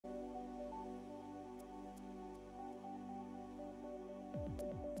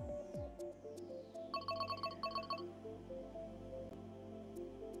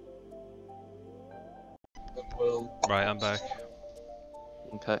will. Right, I'm back.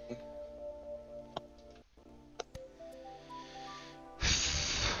 Okay.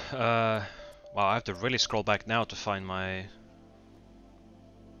 Wow, I have to really scroll back now to find my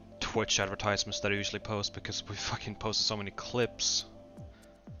Twitch advertisements that I usually post because we fucking posted so many clips.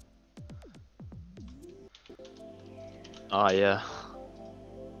 Ah, yeah.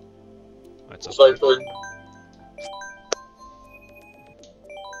 It's up So, there.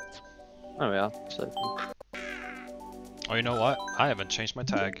 There we are. So, Oh, you know what? I haven't changed my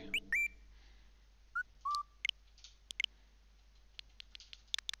tag.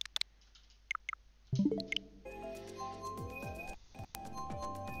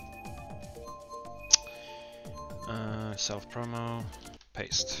 Self promo,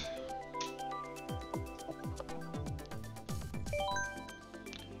 paste.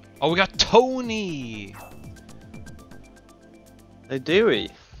 Oh, we got Tourney! hey, do we?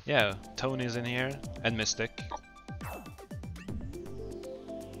 Yeah, Tony's in here, and Mystic.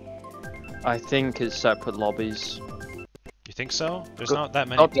 I think it's separate lobbies. You think so? There's not that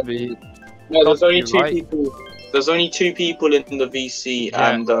many. Got to be. no, there's only You're two right. people. There's only 2 people in the VC,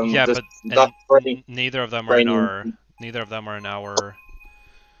 Yeah, and yeah, there's- but that's pretty, neither of them are in training. our. Neither of them are in our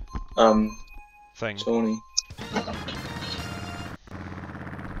thing. Tourney.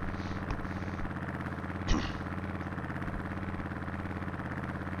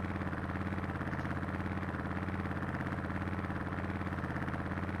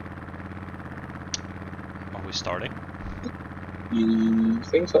 Are we starting? You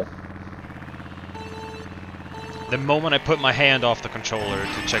think so? The moment I put my hand off the controller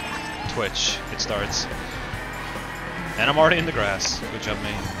to check Twitch, it starts. And I'm already in the grass. Good job,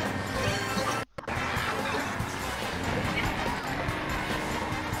 me.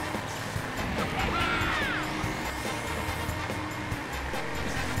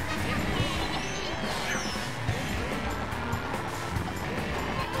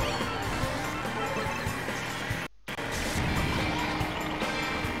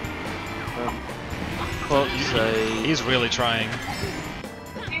 Let's say. He's really trying.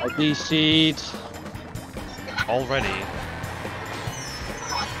 I DC'd. Already.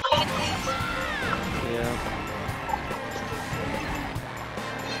 Yeah.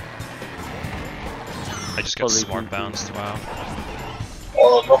 I just got Probably smart DC'd. bounced, wow.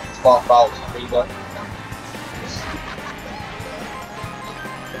 Oh, not smart bounce either.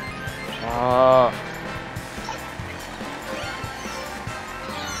 Ah.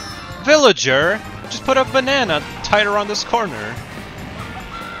 Villager! Just put a banana tied around this corner.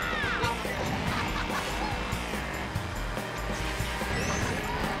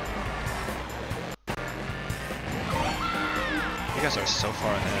 You guys are so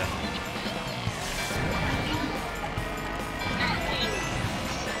far ahead.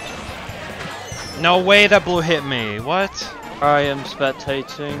 No way that blue hit me, what? I am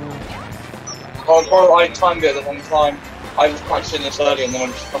spectating. Oh, bro, I timed it at the wrong time. I was practicing this earlier and then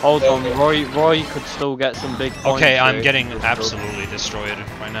I'm just fucking Hold on, failed it. Roy could still get some big points. Okay, I'm here. getting absolutely destroyed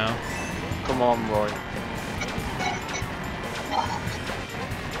right now. Come on, Roy.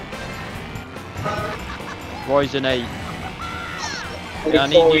 Roy's an 8. Yeah, I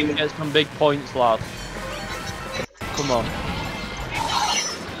need you to get some big points, lad. Come on.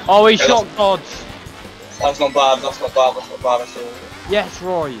 Oh, he shot dodge. That's not bad, that's not bad, that's not bad at all. Yes,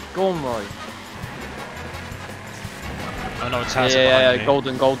 Roy. Go on, Roy. Oh no, it's Yeah, Hazard yeah, behind yeah. me.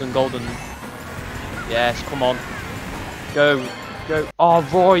 Golden, golden, golden. Yes, come on. Go, go. Oh,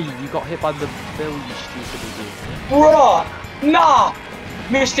 Roy, you got hit by the bill, you stupid idiot. Bruh! Nah!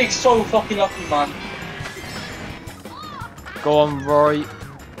 Mystic's so fucking lucky, man. Go on, Roy.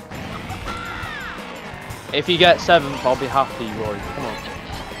 If you get 7th, I'll be happy, Roy. Come on.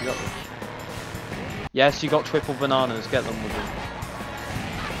 You got this. Yes, you got triple bananas. Get them with you.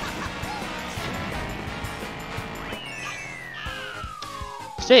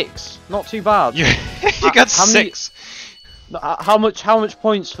 Six. Not too bad. You, you got how many- 6! How much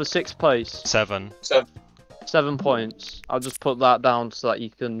points for 6th place? 7. So, 7 points. I'll just put that down so that you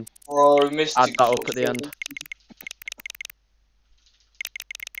can bro, Mystic. add that up at the end.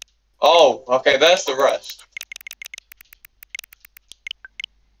 Oh, okay, there's the rest.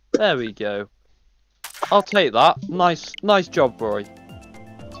 There we go. I'll take that. Nice job, Roy.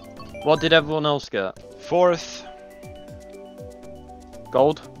 What did everyone else get? 4th,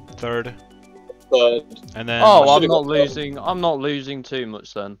 Gold? 3rd, Third. and then Oh, I'm should've not got losing. I'm not losing too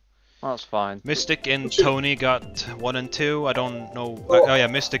much then. That's fine. Mystic and Tony got 1 and 2. I don't know. Oh yeah,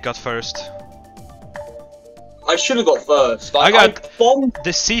 Mystic got 1st. I should have got first. Like, I got- I bombed. The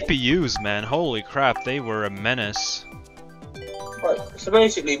CPUs, man, holy crap, they were a menace. Right, so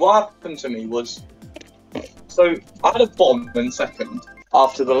basically, what happened to me was So I had a bomb in second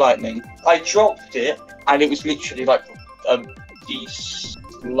after the lightning. I dropped it, and it was literally like the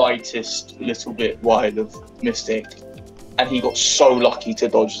slightest little bit wide of Mystic, and he got so lucky to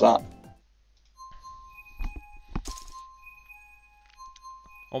dodge that.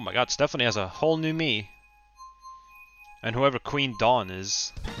 Oh my god, Stephanie has a whole new me. And whoever Queen Dawn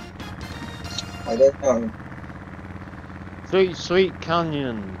is. I don't know. Sweet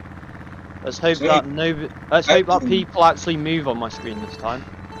Canyon. Let's hope Sweet. that people actually move on my screen this time.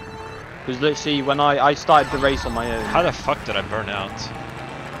 Because literally, when I started the race on my own. How the fuck did I burn out?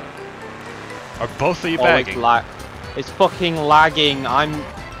 Are both of you Oh, bagging? it's fucking lagging.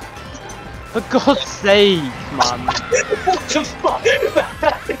 For God's sake, man. What the fuck?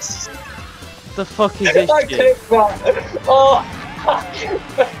 The fuck is this I shit? clicked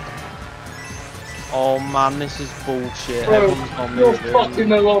that. Oh man, this is bullshit. Bro, Everyone's not you're moving. fucking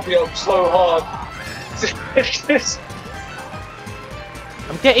the lobby up so hard.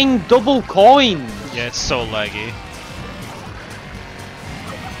 I'm getting double coins. Yeah, it's so laggy.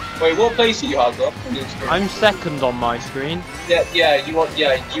 Wait, what place are you at, though? I'm second on my screen. Yeah, you are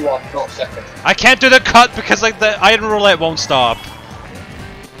not second. I can't do the cut because like the iron roulette won't stop.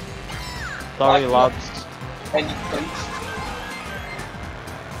 Sorry, Like, lads. Any place?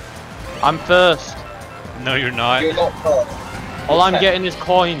 I'm first. No, you're not. You're not first. All I'm getting is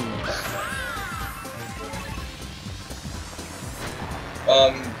coins.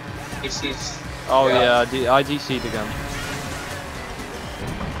 This is... Oh yeah, I DC'd again.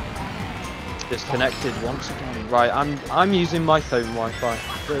 Disconnected once again. Right, I'm using my phone Wi-Fi.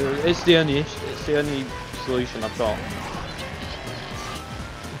 It's the only solution I've got.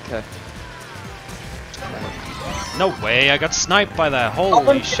 Okay. No way, I got sniped by that.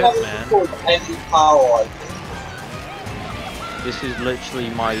 Holy shit, man. Any power, I think. This is literally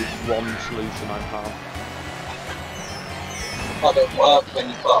my one solution I have. That don't work when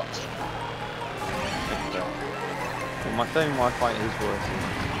you fucked. Well, my phone Wi-Fi is working.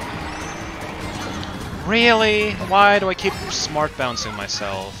 Really? Why do I keep smart bouncing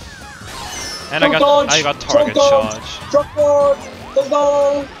myself? And Jump I got target charge. Jump dodge! Jump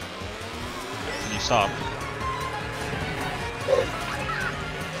dodge! Can you stop?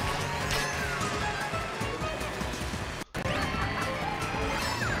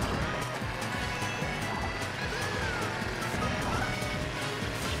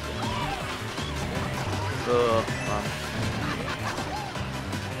 Man.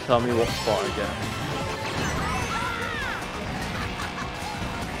 Tell me what spot I get.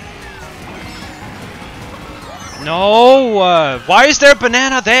 No! Why is there a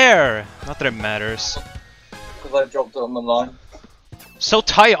banana there? Not that it matters. Because I dropped it on the line. So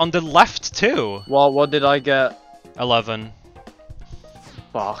tight on the left too. Well, what did I get? 11.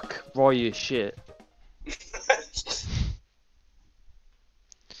 Fuck. Roy is shit.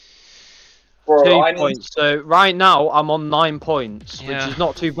 Bro, 2 points. So right now I'm on 9 points, Yeah. which is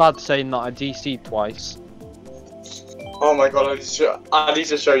not too bad saying that I DC'd twice. Oh my god, I need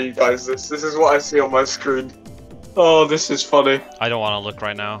to show you guys this. This is what I see on my screen. Oh, this is funny. I don't want to look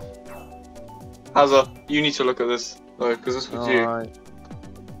right now. Hazza, you need to look at this, though, because this was you. Alright.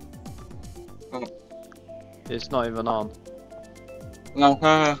 Oh. It's not even on. No, it's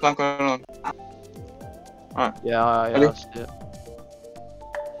not going on. Alright. Yeah, Ready? that's it.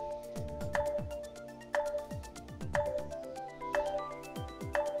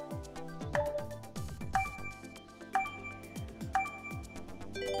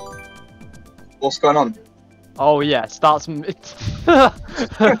 What's going on? Oh yeah, starts. What's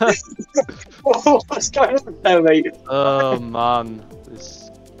going on there, mate? Oh man,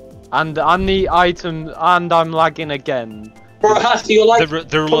 and the item, and I'm lagging again. Bro, Hazza, you're like...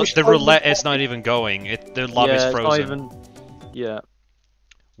 The roulette is not even going. The lobby's Yeah, it's frozen. not even. Yeah.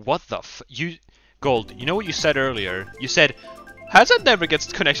 What the Gold, you know what you said earlier? You said, Hazard never gets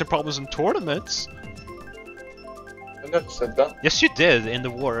connection problems in tournaments. I never said that. Yes, you did in the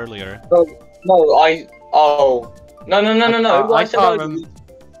war earlier. No, oh. No. What I said earlier,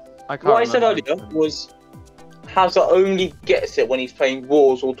 what I said earlier was Hazza only gets it when he's playing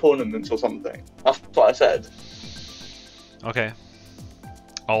wars or tournaments or something. That's what I said. Okay.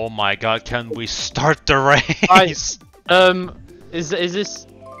 Oh my god, can we start the race? Is this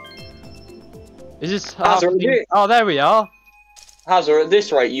Hazza, happening? Oh, there we are. Hazza, at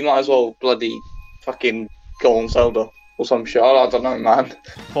this rate, you might as well bloody fucking go on Zelda or some shit. I don't know, man.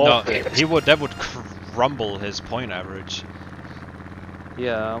 No, that would crumble his point average.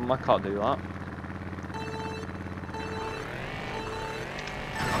 Yeah, I can't do that.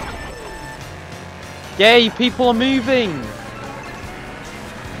 Yay, people are moving!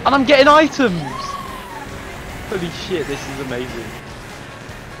 And I'm getting items! Holy shit, this is amazing.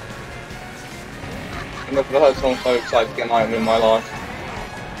 I've never heard someone so excited to get an item in my life.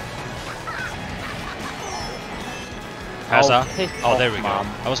 Has Oh, that? piss Oh, off, there we go. man.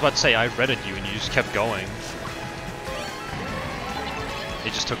 I was about to say, I read you and you just kept going.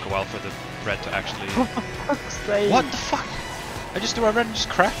 It just took a while for the red to actually... For fuck's sake. What the fuck? I just threw a red and just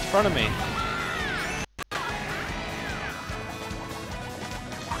cracked in front of me.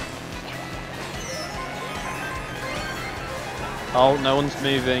 Oh, no one's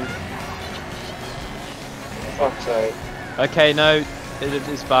moving. Fuck's sake. Okay, no,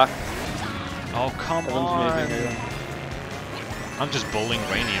 it's back. Oh, come Everyone's on. moving. I'm just bullying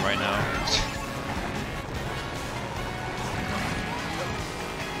Rainy right now.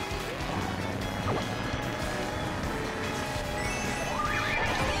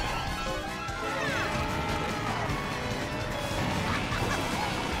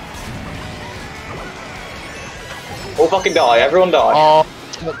 All fucking die, everyone die. Oh,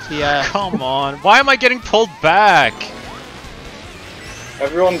 yeah. Come on. Why am I getting pulled back?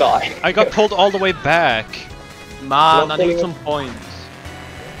 Everyone die. I got pulled all the way back. Man, I need some points.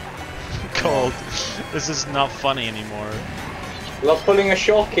 Cold. This is not funny anymore. Love pulling a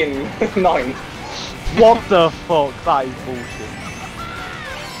shock in 9th. What the fuck? That is bullshit.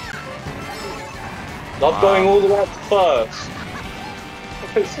 Love going all the way up to first.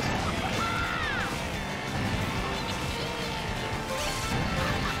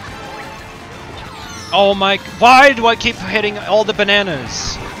 Oh my... Why do I keep hitting all the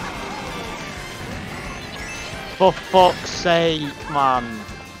bananas? For fuck's sake, man.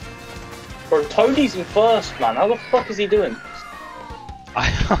 Bro, Tourney's in first, man. How the fuck is he doing? I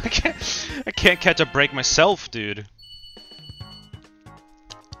can't catch a break myself, dude.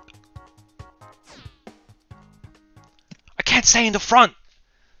 I can't stay in the front.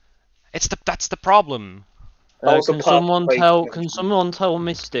 That's the problem. Can someone tell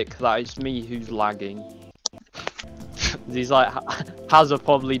Mystic that it's me who's lagging? He's like, has a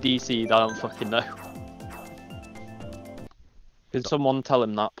probably DC'd, I don't fucking know. Can someone tell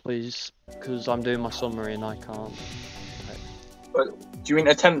him that, please? Because I'm doing my summary and I can't. Do you mean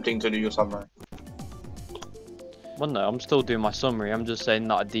attempting to do your summary? Well, no, I'm still doing my summary. I'm just saying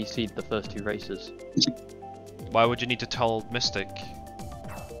that I DC'd the first 2 races. Why would you need to tell Mystic?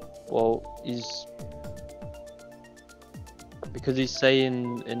 Well, because he's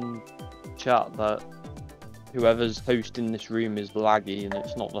saying in chat that whoever's hosting this room is laggy and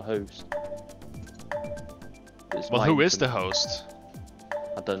it's not the host. Well, who is the host?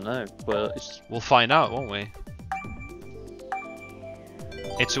 I don't know, but we'll find out, won't we?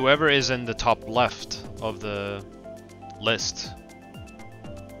 It's whoever is in the top left of the list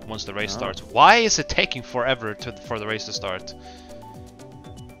once the race starts. Why is it taking forever for the race to start?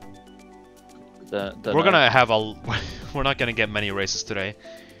 We're gonna have a... We're not gonna get many races today.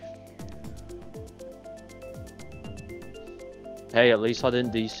 Hey, at least I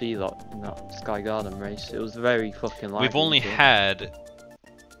didn't DC that Sky Garden race. It was very fucking laggy. We've only had...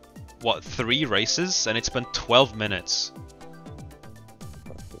 What, 3 races? And it's been 12 minutes.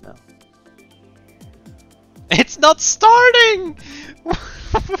 It's not starting!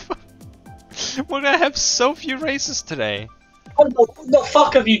 We're gonna have so few races today. What the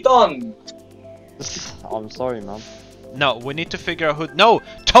fuck have you done? I'm sorry, man. No, we need to figure out who... No!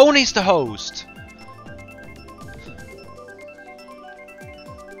 Tony's the host!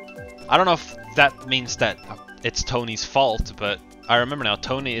 I don't know if that means that it's Tony's fault, but I remember now,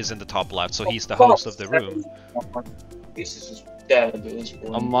 Tourney is in the top left, so he's the host of the room. This is just dead at this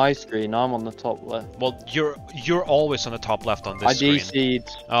point. On my screen, I'm on the top left. Well, you're always on the top left on this screen. I DC'd.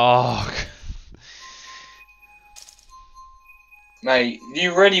 Oh. Mate, do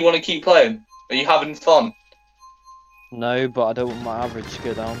you really want to keep playing? Are you having fun? No, but I don't want my average to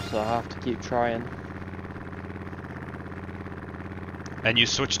go down, so I have to keep trying. And you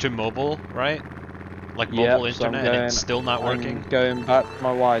switch to mobile, right? Like mobile internet, and it's still not working? I'm going back to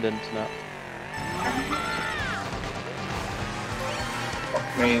my wide internet.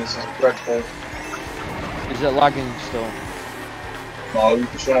 Fuck me, this is dreadful. Is it lagging still? No,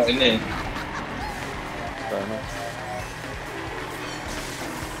 it's not in there. Fair enough.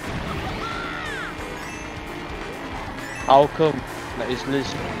 How come that is Liz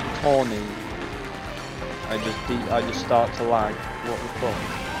Tourney? I just start to lag. What the fuck?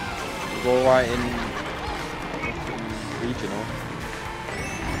 It's alright in regional.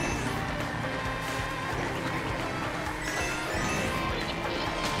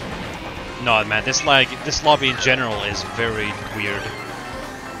 No, man, this lobby in general is very weird.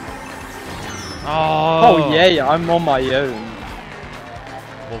 Oh yeah, I'm on my own.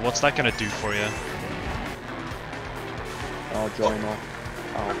 Well, what's that gonna do for you? I'll join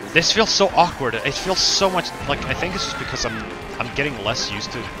off. This feels so awkward. It feels so much like I think it's just because I'm getting less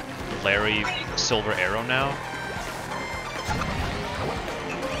used to Larry Silver Arrow now.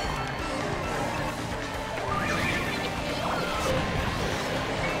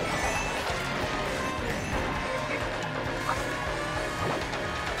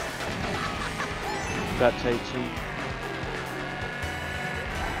 That takes him.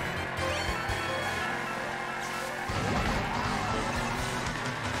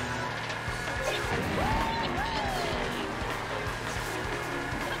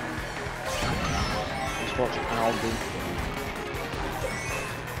 Let's watch Alden.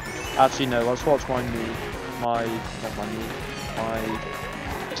 Actually, no. Let's watch my new, not my new, my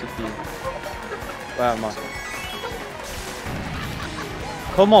CPU. Where am I?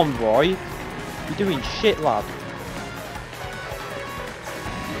 Come on, Roy. You're doing shit, lad.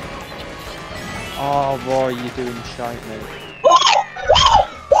 Oh, Roy, you're doing shite, mate.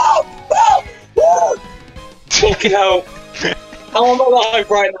 Fucking hell! How am I alive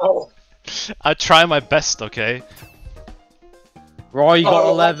right now? I try my best, okay? Roy, you got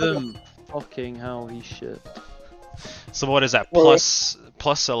 11. Fucking hell, he's shit. So what is that? Plus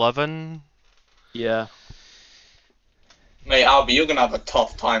 11? Yeah. Mate, Albie, you're gonna have a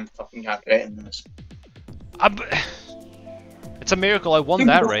tough time fucking calculating this. It's a miracle I won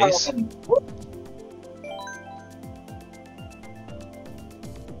that race.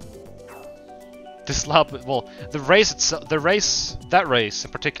 This lap, well, the race itself, that race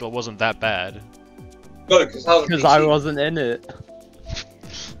in particular wasn't that bad. No, because I wasn't in it.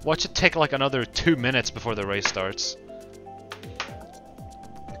 Watch it take like another 2 minutes before the race starts.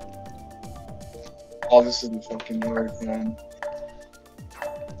 Oh, this isn't fucking work, man.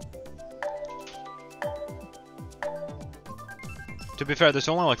 To be fair, there's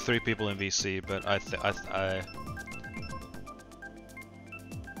only like 3 people in VC, but I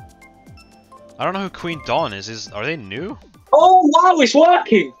don't know who Queen Dawn is. Are they new? Oh wow, it's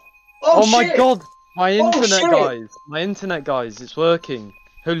working! Oh my shit. god! My internet, shit. guys! My internet, guys! It's working!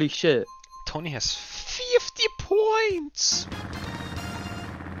 Holy shit! Tony has 50 points!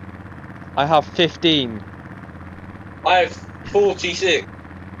 I have 15. I have 46.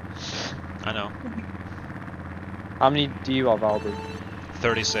 I know. How many do you have, Albert?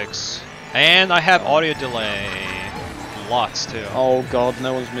 36. And I have audio delay. Lots too. Oh god,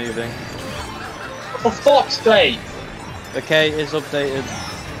 no one's moving. For fuck's sake! Okay, it's updated.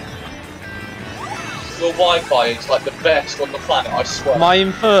 Your Wi-Fi is like the best on the planet, I swear. Am I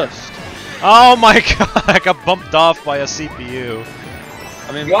in first? Oh my god, I got bumped off by a CPU.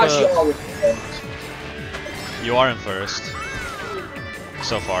 I'm in You first. actually are in first. You are in first.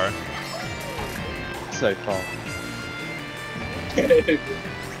 So far. So far.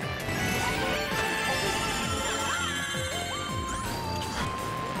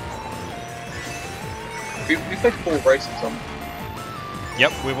 we played 4 races on.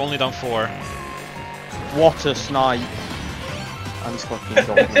 Yep, we've only done 4. What a snipe. I'm fucking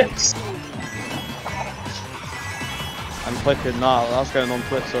dominant. I'm clicking that, that's going on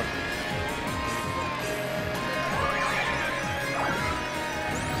Twitter.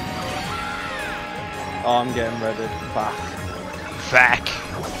 Oh, I'm getting ready. Back. Back.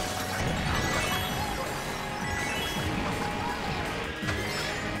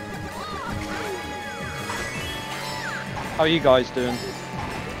 How are you guys doing?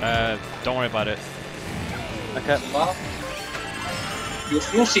 Don't worry about it. Okay. Well,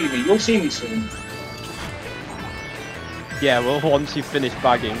 you'll see me soon. Yeah, well, once you finish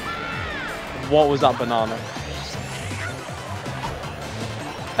bagging. What was that banana?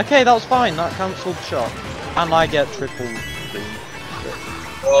 Okay, that was fine, that cancelled shot. And I get triple green.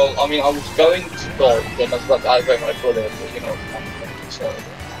 Well, I mean, I was going to go, then I was about to activate my bullet, but you know, so.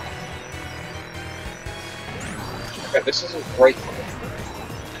 Okay, this is a great one.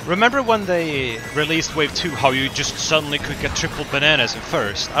 Remember when they released Wave 2, how you just suddenly could get triple bananas in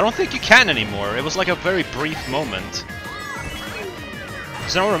first? I don't think you can anymore. It was like a very brief moment.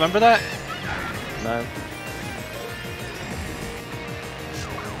 Does anyone remember that? No.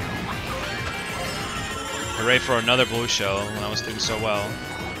 Hooray for another blue shell when I was doing so well.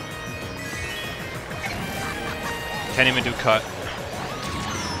 Can't even do cut.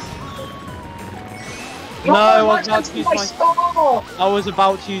 No, I was about to use my star! I was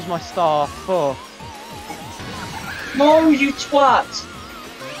about to use my star. Fuck. No, you twat!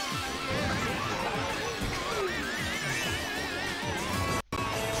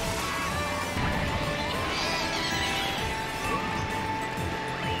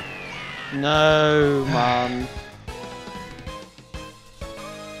 No, man.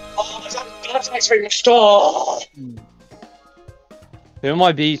 Oh, that's actually my star! Who am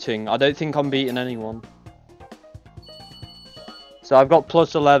I beating? I don't think I'm beating anyone. So I've got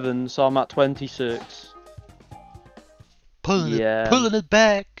plus 11, so I'm at 26. Pulling it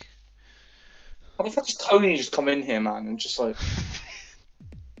back. What if I just Tony just come in here, man, and just like...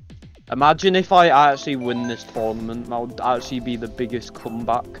 Imagine if I actually win this tournament, that would actually be the biggest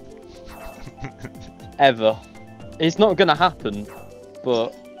comeback ever. It's not gonna happen,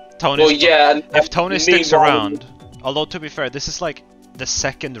 but... Tony's well, yeah, if Tony sticks around, although to be fair, this is like the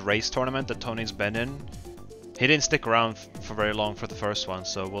second race tournament that Tony's been in. He didn't stick around for very long for the first one,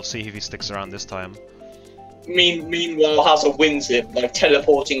 so we'll see if he sticks around this time. Meanwhile, Hazard wins it, like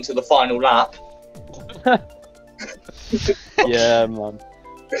teleporting to the final lap. Yeah, man.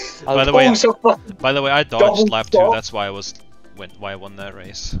 By the way, I dodged lap 2. That's why I won that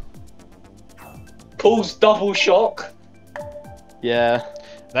race. Paul's double shock. Yeah.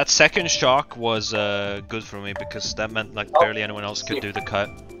 That second shock was good for me because that meant like barely anyone else could do the cut.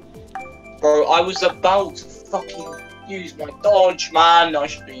 Bro, I was about to fucking use my dodge, man. I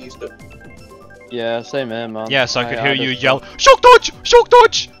should have used it. Yeah, same here, man. Yeah, so I could hear you yell, "Shock dodge! Shock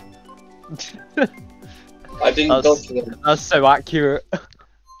dodge!" I didn't dodge them. That's so accurate.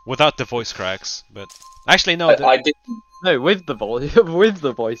 Without the voice cracks, but actually no. I didn't. No, with the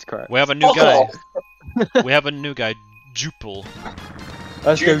voice crack. We have a new guy. We have a new guy, Jupil.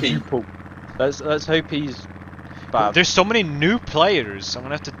 Let's go Jupil. Let's hope he's bad. There's so many new players. I'm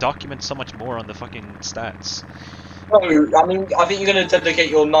gonna have to document so much more on the fucking stats. No, I mean, I think you're gonna dedicate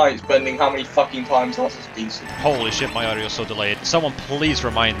your night spending how many fucking times Hazard's decent. Holy shit, my audio is so delayed. Someone please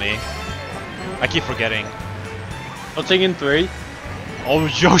remind me. I keep forgetting. Touching in 3. Oh,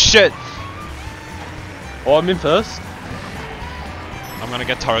 yo shit! Oh, I'm in first. I'm gonna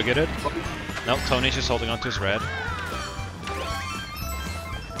get targeted. Nope, Tony's just holding on to his red.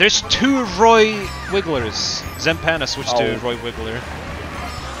 There's 2 Roy Wigglers. Zempana switched to Roy Wiggler.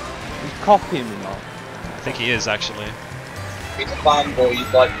 He's copying me now. I think he is actually. He's a fanboy,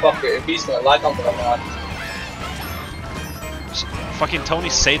 he's like, fuck it, if he's gonna like, I'm gonna like. Fucking Tony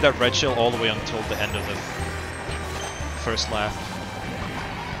saved that red shell all the way until the end of the first lap.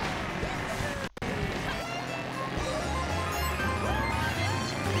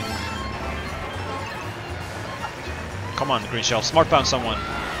 Come on, green shell, smart bounce someone.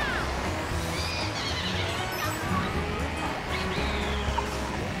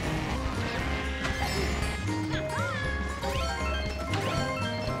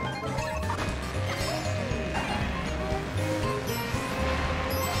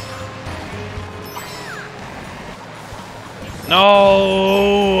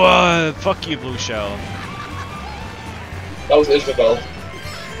 No! Fuck you, blue shell. That was Isabel.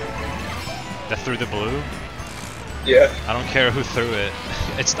 That threw the blue? Yeah. I don't care who threw it.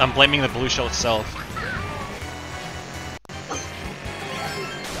 I'm blaming the blue shell itself.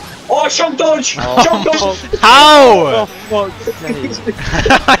 Oh, shock dodge! Shock dodge! How? Oh, fuck's sake.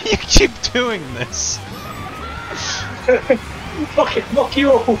 You keep doing this. Fuck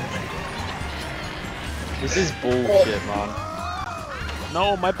you all! This is bullshit, man.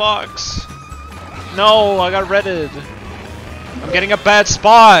 No, my box. No, I got redded. I'm getting a bad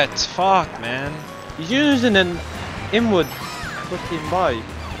spot. Fuck, man. He's using an inward fucking bike.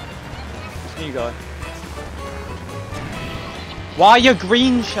 This new guy. Why you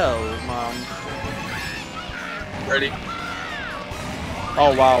green shell, man? Ready?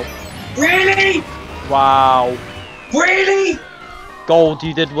 Oh wow. Really? Wow. Really? Gold,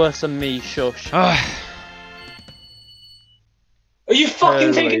 you did worse than me, shush. Are you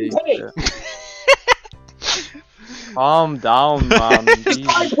fucking taking the piss? Calm down, man.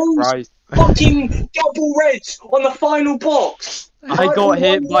 Jesus Christ. Fucking double reds on the final box. I got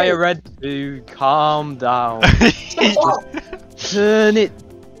hit by a red too. Calm down. Turn it.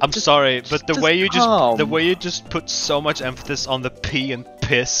 I'm sorry, but the Just way you calm. just put so much emphasis on the P and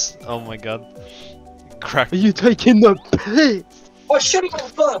piss. Oh my god. Crack. Are you taking the piss? I should have gone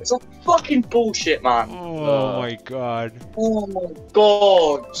first. That's fucking bullshit, man. Oh my god. Oh my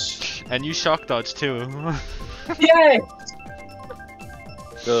god. And you shock dodge too. Yeah.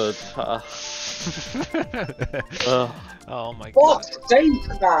 Good. Oh my god. Fuck's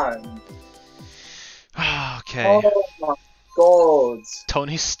sake, man. Okay. Oh my god.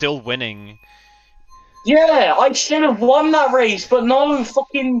 Tony's still winning. Yeah, I should have won that race, but no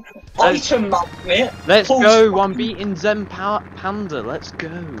fucking item magnet. Let's Pulls go. fucking- I'm beating Zen Panda. Let's go.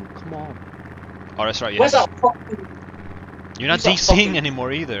 Come on. Oh, that's right. Where's Yes. that fucking... You're not where's that DCing fucking-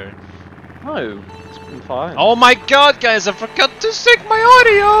 anymore either. No, it's been fine. Oh my god, guys! I forgot to sync my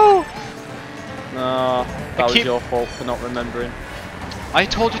audio. No, that was keep- your fault for not remembering. I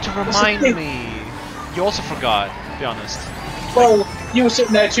told you to remind me. You also forgot. Be honest. Well, you were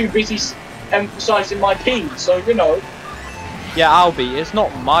sitting there too busy emphasising my P, so you know. Yeah, Albie, it's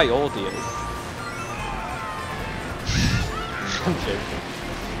not my audio. I'm joking.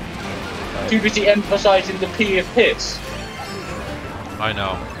 Too busy emphasising the P of piss. I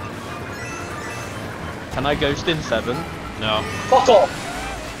know. Can I ghost in 7? No. Fuck off!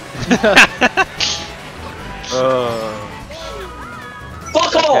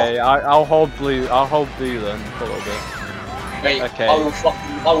 Fuck off! Okay, I'll hold blue. I'll hold blue then for a little bit. Mate, Okay. I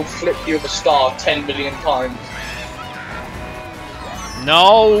will flip you with a star 10 million times.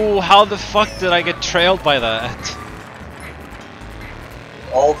 No! How the fuck did I get trailed by that?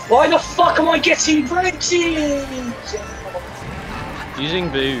 Oh, why the fuck am I getting Brexit? Using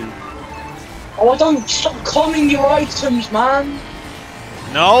boo. Oh, I don't stop calling your items, man.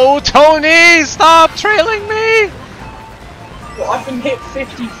 No, Tony! Stop trailing me! Well, I've been hit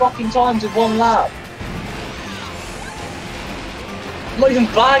 50 fucking times in one lap. I'm not even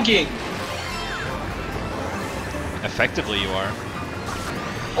bagging. Effectively, you are.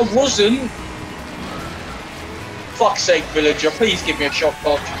 I wasn't. Fuck's sake, villager, please give me a shock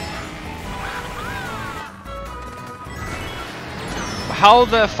dodge. How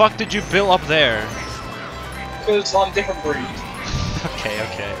the fuck did you build up there? Because I'm a different breed. Okay,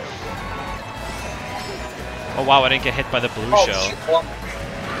 okay. Oh wow, I didn't get hit by the blue Oh, shell. shit, well,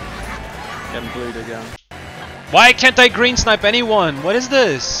 Getting blued again. Why can't I green snipe anyone? What is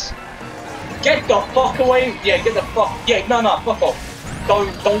this? get the fuck away! Yeah, get the fuck. Yeah, no, fuck off.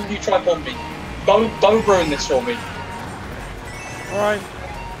 Don't you try bomb me. Don't ruin this for me. Alright.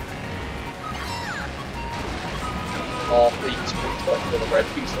 Oh, please don't for the red,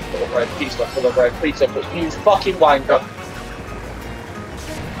 please don't for the red, please don't for the red, please don't for the you fucking wanker.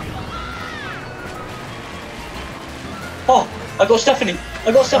 Oh, I got Stephanie.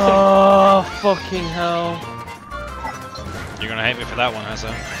 Oh, fucking hell. You're gonna hate me for that one,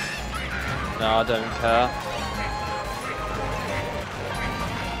 Hazza. No, I don't care.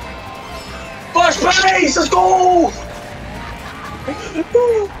 First place, let's go!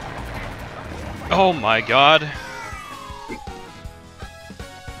 Oh my god.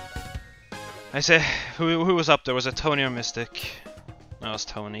 I say, who was up there? Was it Tony or Mystic? No, it was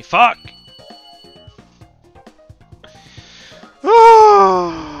Tony. Fuck!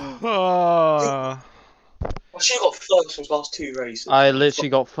 Oh. I should have got first those last 2 races. I literally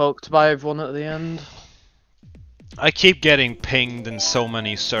got fucked by everyone at the end. I keep getting pinged in so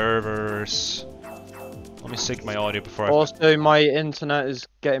many servers. Let me sync my audio before I... Also, my internet is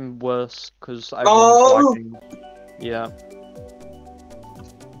getting worse because everyone's Oh! lagging. Yeah.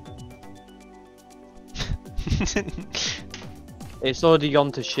 It's already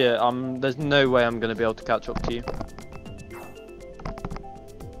gone to shit. There's no way I'm gonna be able to catch up to you.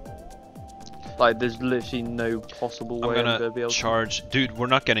 Like, there's literally no possible way I'm gonna be able to. charge... Dude, we're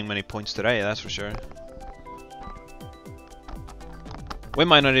not getting many points today, that's for sure. We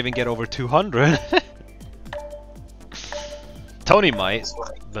might not even get over 200. Tony might,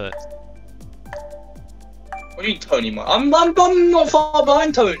 but... What do you mean Tony might? I'm not far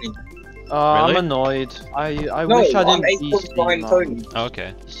behind Tony. Really? I'm annoyed. I wish I didn't I'm 8 DC, points behind man. Tony. Oh,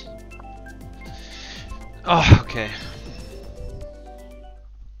 okay. Oh, okay.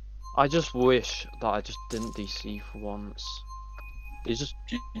 I just wish that I just didn't DC for once. It's just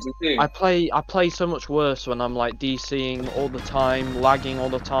You do. I play so much worse when I'm like DCing all the time, lagging all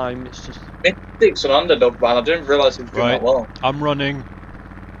the time. It's just Mystic's an underdog, man. I didn't realise he was doing that well. I'm running.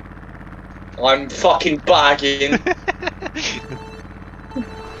 I'm fucking bagging.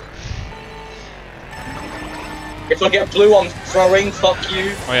 If I get blue, I'm throwing. Fuck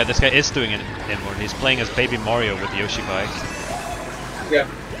you. Oh yeah, this guy is doing it inward. He's playing as Baby Mario with Yoshi bike. Yeah.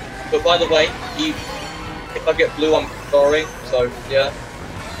 But by the way, if I get blue, I'm throwing. So yeah.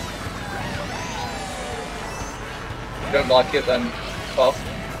 If you don't like it, then tough.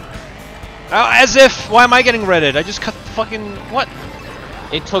 Oh, as if! Why am I getting redded? I just cut the fucking... What?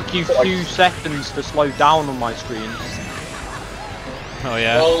 it took you 2 seconds to slow down on my screen. Oh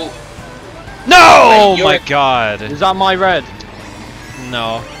yeah. Well, No! Oh Wait, my god. Is that my red?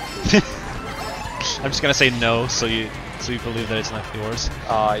 No. I'm just gonna say no, so you believe that it's not yours.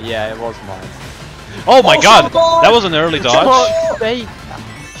 Yeah, it was mine. Oh my Oh, god! shut up! That was an early dodge. Fuck's sake!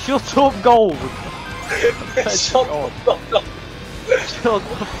 Shut up, gold! shut the fuck up. Shut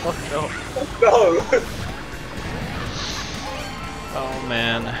the fuck up. No. Oh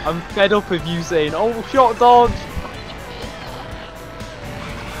man. I'm fed up with you saying, oh, shot dodge!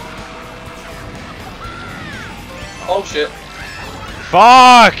 Oh shit.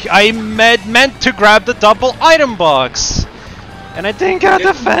 Fuck! I meant to grab the double item box! And I didn't get a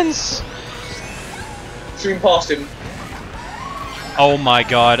defense! Zoom past him. Oh my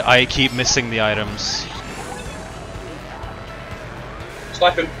god, I keep missing the items.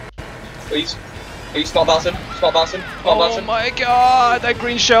 Snipe him. Please. Please, stop bouncing. Stop bouncing. Stop bouncing. Oh my god, that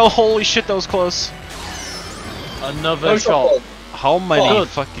green shell, holy shit, that was close. Another shot. How many Good.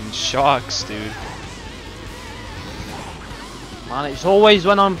 fucking shocks, dude? Man, it's always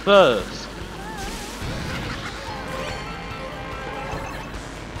when I'm first.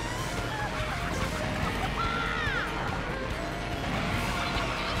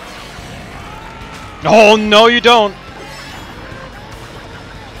 Oh no, you don't!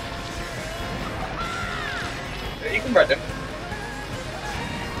 Yeah, you can red him.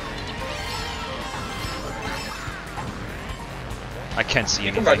 I can't see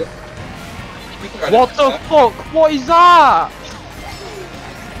You can red anything. him. You can red What him. the fuck? What is that?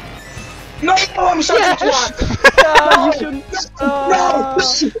 No, I'm such a twat! You shouldn't.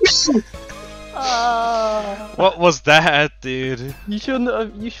 What was that, dude? You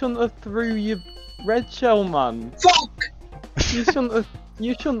shouldn't have threw your red shell, man. Fuck! You shouldn't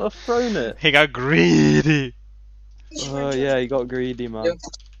have thrown it. He got greedy. Oh yeah, he got greedy, man.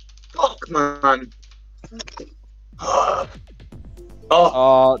 Fuck, man.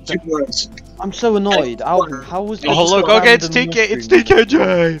 Oh, two words. I'm so annoyed. How was this? Oh look, a okay, it's random TK, it's mushroom?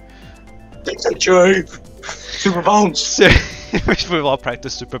 TKJ! It's a joke. Super bounce. We've all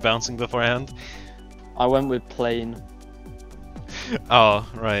practiced super bouncing beforehand. I went with plain. Oh,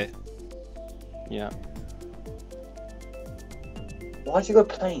 right. Yeah. Why'd you go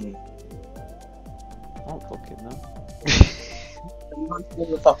plain? I don't fucking know.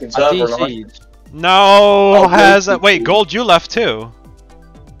 The fucking I server, right? DC'd. No, Oh, has gold. wait, Gold, you left too.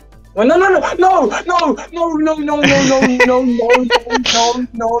 Well,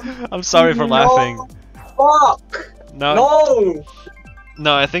 no. I'm sorry for laughing. Fuck. No,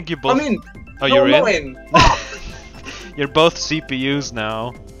 No. I think you both. I'm in. Oh, No, you're I'm not in. in. Fuck. You're both CPUs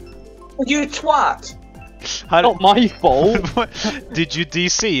now. You twat. How Not my fault. did you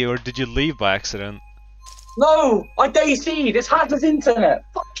DC or did you leave by accident? No, I DC'd. It's Hatter's internet.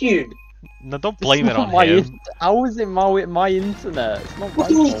 Fuck you. No, don't blame it It's not on my him. How is it my internet? It's not my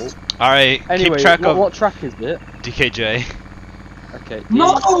fault. All right, Anyway, keep track of what track is it? DKJ. Okay.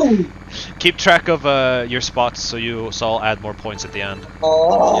 No. Keep track of your spots so I'll add more points at the end.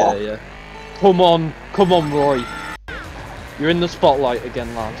 Oh. Yeah. Come on, Roy. You're in the spotlight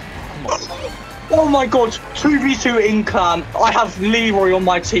again, lad. Come on. Oh my god, 2v2 in clan. I have Leroy on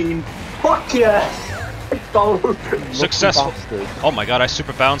my team. Fuck yeah. Go. Successful. Bastard. Oh my god, I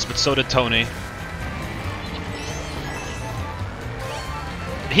super bounced, but so did Tony.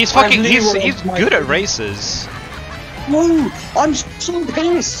 He's fucking. He's good at races. No, I'm so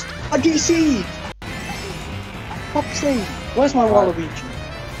pissed. I DC'd. Fuck's sake. Where's my Waluigi?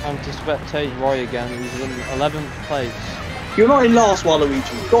 Time to spectate Roy again. He's in 11th place. You're not in last,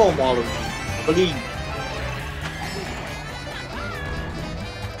 Waluigi. Go on, Waluigi. Believe.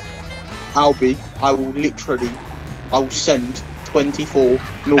 I will send 24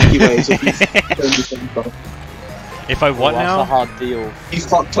 Milky Ways if you send If I what That's now? a hard deal. you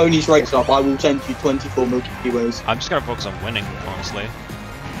fuck Tony's race up, I will send you 24 Milky Ways. I'm just gonna focus on winning, honestly.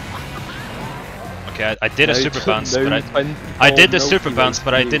 Okay, I did a super bounce, but I did the super bounce,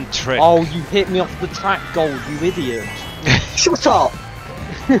 but I didn't trick. Oh, you hit me off the track, Gold, you idiot. Shut up!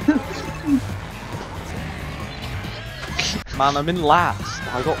 Man, I'm in last.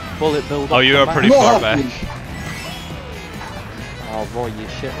 I got bullet build up. Oh, you are pretty What far happened? back. Oh, Roy, you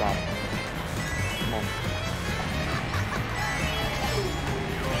shit, lad. Come on.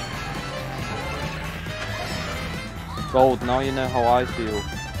 Gold, now you know how I feel.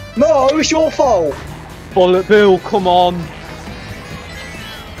 No, it's your fault! Bullet Bill, come on!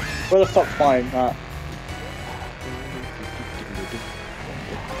 Where the fuck's mine, that?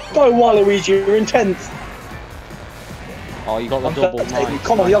 Go, Waluigi, you're intense! Oh, you got the I'm double. taking- Nice.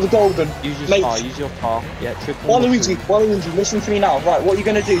 Come on, the other golden. Use your Mate. car, use your car. Yeah, triple. Waluigi, mushroom. listen to me now. Right, what you're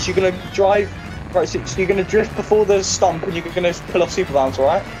gonna do is you're gonna drive. Right, so you're gonna drift before the stump and you're gonna pull off super bounce,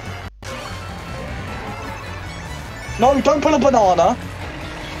 alright? No, don't pull a banana!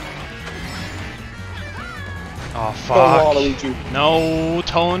 Oh Go, fuck. Waluigi. No,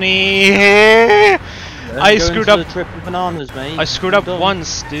 Tony. Then I go screwed into up. the triple bananas, mate. I screwed You're up done.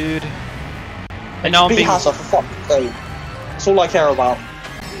 once, dude. And now I'm Be being. Hazard, for fuck's sake. That's all I care about.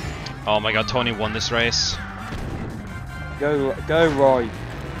 Oh my god, Tony won this race. Go, Roy.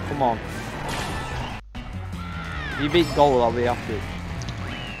 Come on. If you beat Goal, I'll be happy.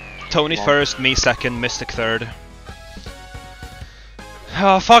 Tony Come on. first, me second, Mystic third.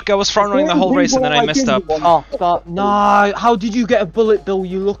 Oh fuck, I was front running the whole race and then I messed up. Oh, stop. No, how did you get a bullet bill,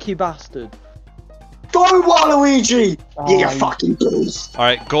 you lucky bastard? Go, Waluigi! Oh, Yeah, you fucking goose.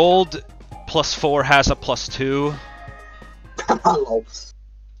 Alright, gold +4 has a +2. Hello.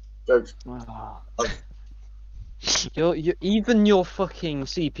 Jokes. Ah. Even your fucking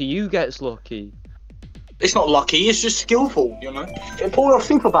CPU gets lucky. It's not lucky, it's just skillful, you know? It pulled off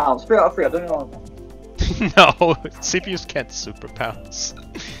super bounce, 3 out of 3, I don't know. No, CPUs can't super bounce.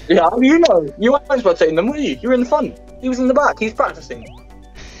 Yeah, you know, you weren't spectating them, were you? You were in the fun. He was in the back, he's practicing.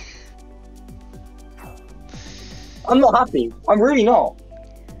 I'm not happy, I'm really not.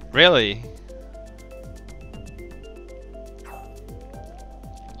 Really?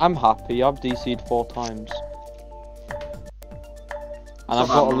 I'm happy. I've DC'd 4 times. And I've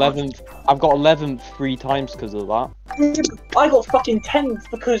got 11th. I've got 11th 3 times because of that. I got fucking 10th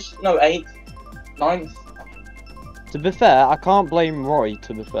because no 8th, 9th. To be fair, I can't blame Roy.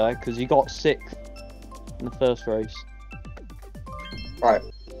 To be fair, because he got 6th in the first race. Right,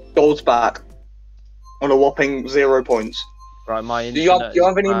 gold's back on a whopping 0 points. Right, my Do you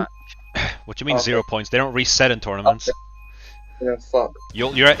have any? What do you mean 0 points? They don't reset in tournaments. Yeah, fuck.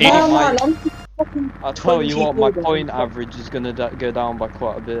 You're at 80. I tell you what, my point average is gonna go down by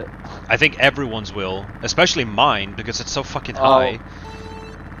quite a bit. I think everyone's will, especially mine because it's so fucking high.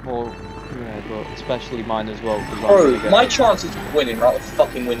 Well, yeah, but especially mine as well. Bro, my chances of winning are out the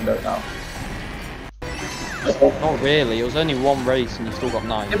fucking window now. Not really. It was only 1 race, and you still got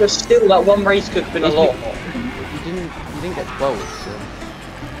 9. Yeah, but still, that 1 race could have been a lot. You didn't get 12. So.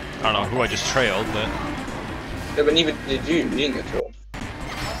 I don't know who I just trailed, but Yeah, but neither did you. You didn't get 12.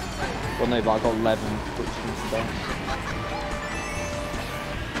 Well, no, but I got 11, which was the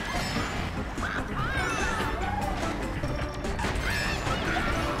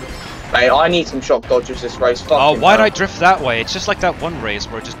Mate, I need some shock dodgers this race. oh, why'd I drift that way? It's just like that one race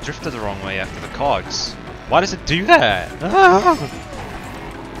where I just drifted the wrong way after the cogs. Why does it do that?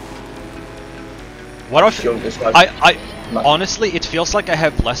 Why do I honestly, it feels like I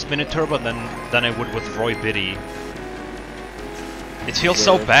have less minute turbo than I would with Roy Biddy. It feels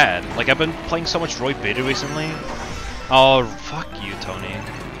so bad. Like I've been playing so much Roy Biddy recently. Oh, fuck you, Tony.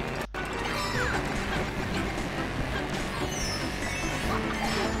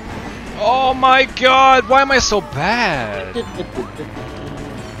 Oh my god, why am I so bad?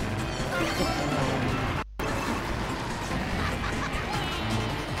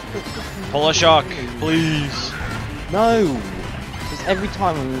 Pull a shock, please. No! Because every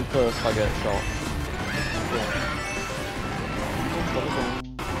time I'm in first, I get shot.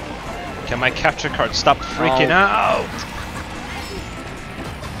 Can my capture card stop freaking out?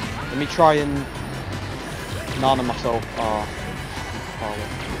 Let me try and nana myself. Oh.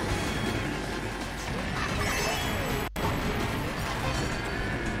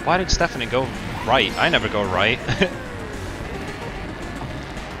 Why did Stephanie go right? I never go right.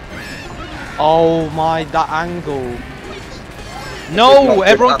 Oh my, that angle. No,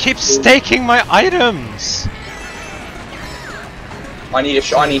 everyone keeps staking my items. I need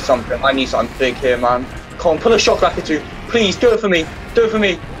something. I need something big here, man. Come on, pull a shock Lakitu. Please, do it for me. Do it for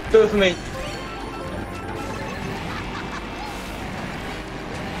me. Do it for me.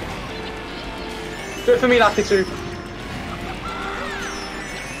 Do it for me, Lakitu.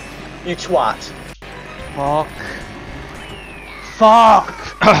 You twat. Fuck. Fuck!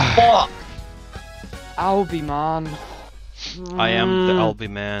 Fuck! Albie, man. I am the Albie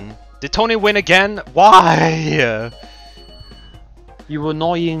man. Did Tony win again? Why? You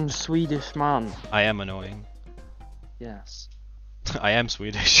annoying Swedish man. I am annoying. Yes. I am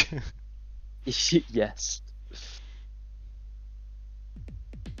Swedish. Yes.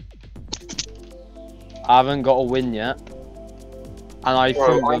 I haven't got a win yet. And I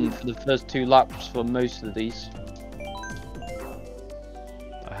front run for the first 2 laps for most of these.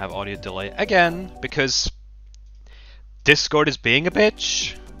 I have audio delay again because Discord is being a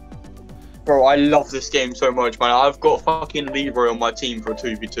bitch. Bro, I love this game so much, man. I've got fucking Leroy on my team for a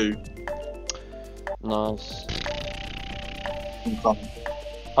 2v2. Nice.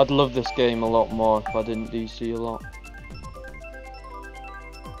 I'd love this game a lot more if I didn't DC a lot.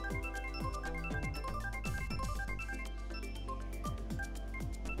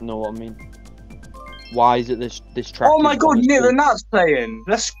 Know what I mean? Why is it this track? Oh my god, Nit the Nat's playing!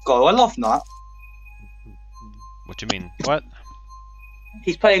 Let's go, I love Nat. What do you mean? What?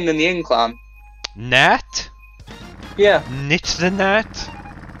 He's playing in the in-clan. Nat? Yeah. Nit the Nat?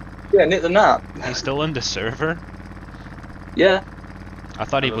 Yeah, Nit the Nat. He's still in the server? Yeah. I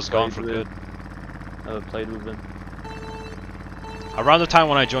thought he was gone for good. Never played with him. Around the time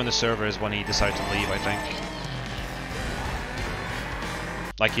when I joined the server is when he decided to leave, I think.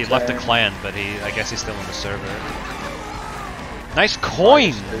 Like he left the clan, but I guess he's still in the server. Nice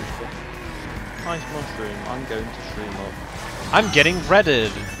coin! Nice mushroom. I'm going to shroom up. I'm getting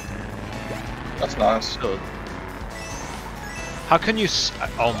redded. That's nice. Good. How can you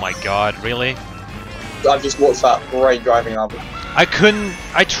oh my god, really? I just watched that great driving album. I couldn't...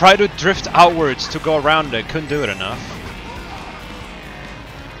 I tried to drift outwards to go around it, couldn't do it enough.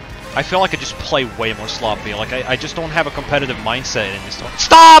 I feel like I just play way more sloppy, like I just don't have a competitive mindset in this one.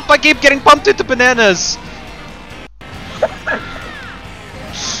 Stop! I keep getting bumped into bananas!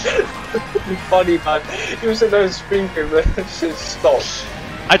 Funny man, you said there was speaking, but shit stopped.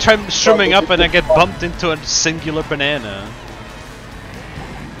 I try shrooming up and I get bumped into a singular banana.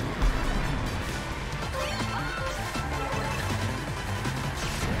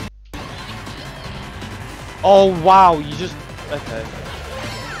 Oh wow, you just... Okay.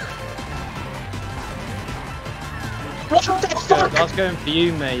 What the fuck? That's going for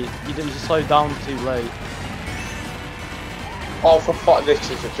you, mate. You didn't just slow down too late. Oh, for fuck, this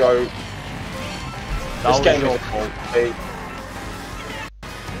is a joke. That This was game your is fault.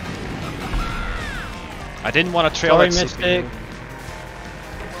 I didn't want to trail Sorry, that Mystic. CPU.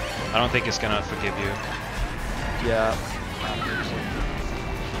 I don't think it's gonna forgive you. Yeah.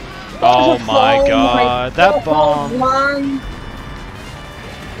 Oh my god, that bomb!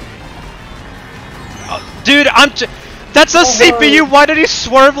 Oh, dude, that's a CPU! Why did he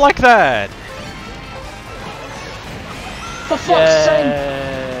swerve like that? For fuck's sake!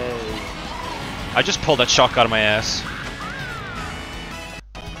 I just pulled that shock out of my ass.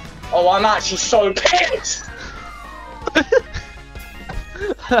 Oh, I'm actually so pissed!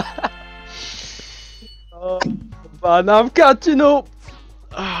 Oh, man, I'm catching up!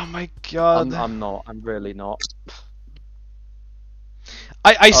 Oh my god. I'm not, I'm really not.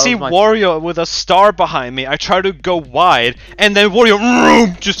 I see Wario with a star behind me, I try to go wide, and then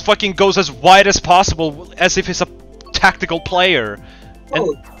Wario just fucking goes as wide as possible, as if he's a tactical player.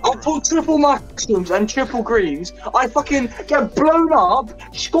 Oh, I pull triple maximums and triple greens, I fucking get blown up,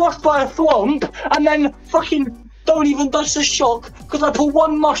 squashed by a thwomp, and then fucking don't even touch the shock, because I pull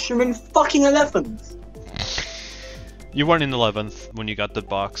one mushroom in fucking 11th. You weren't in 11th when you got the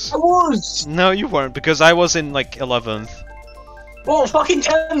box. I was! No, you weren't, because I was in like 11th. Well, fucking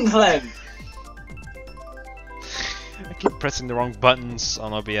 10th then! I keep pressing the wrong buttons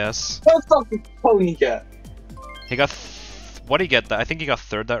on OBS. What the fuck did Tourney get? He got... what did he get? I think he got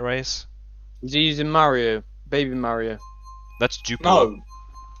 3rd that race. Is he using Mario? Baby Mario? That's Jupiter. No.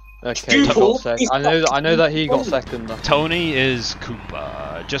 Okay, he got second. I know that he got second. Though. Tourney is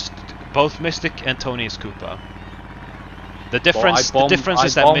Koopa. Just both Mystic and Tourney is Koopa. The difference, Well, the difference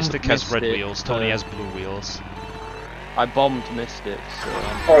is that Mystic has red Mystic, wheels, Tourney has blue wheels. I bombed Mystic, so...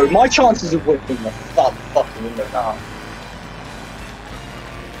 Oh, my chances of winning are fucking in the now.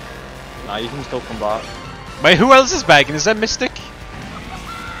 Nah, you can still come back. Wait, who else is bagging? Is that Mystic?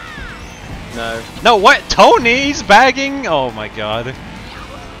 No. No, what? Tony's bagging? Oh my god.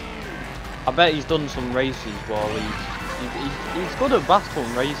 I bet he's done some races while he's good at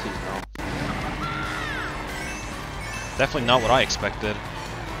battling races now. Definitely not what I expected.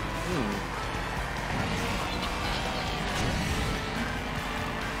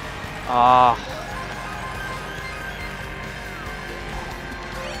 Ah.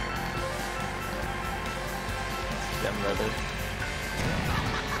 Getting ready.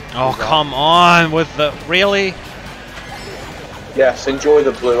 Oh, come on with the... really? Yes, enjoy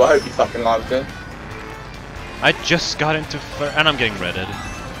the blue, I hope you fucking liked it. I just got into and I'm getting redded.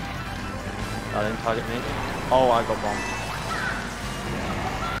 I didn't target me. Oh, I got bombed.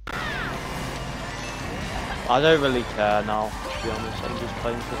 I don't really care now, to be honest. I'm just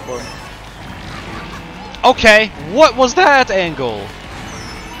playing for fun. Okay, what was that angle?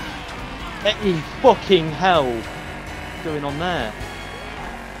 Hey, fucking hell! What's going on there?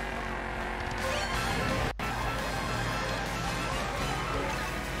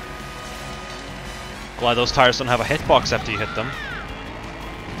 Glad those tires don't have a hitbox after you hit them.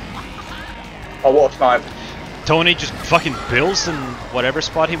 Oh, what a snipe. Tourney just fucking bills in whatever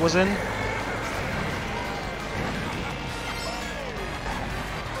spot he was in.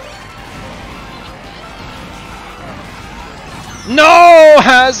 No,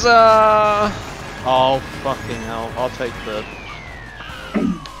 Hazza! Oh, fucking hell. I'll take the...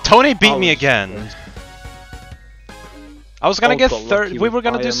 Tourney beat me again. I was gonna get 3rd. We were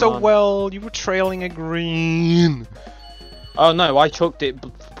gonna do so well. You were trailing a green. Oh no, I chucked it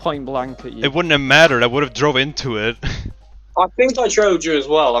point blank at you. It wouldn't have mattered. I would have drove into it. I think I trailed you as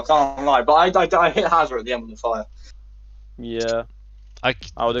well, I can't lie, but I hit Hazard at the end of the fire. Yeah. I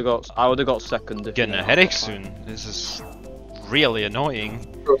would have got second. Getting a headache soon. This is really annoying.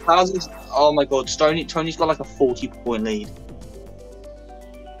 Bro, Hazard's, oh my god, Tourney's got like a 40-point lead.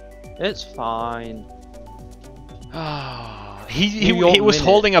 It's fine. He was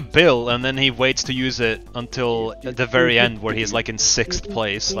holding a bill and then he waits to use it until the very end where he's like in 6th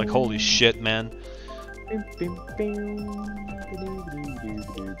place. Like holy shit, man.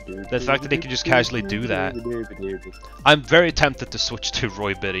 The fact that he can just casually do that. I'm very tempted to switch to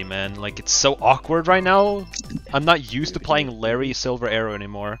Roy Biddy, man. Like it's so awkward right now. I'm not used to playing Larry Silver Arrow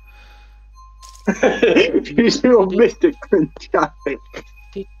anymore. He's your Mystic traffic.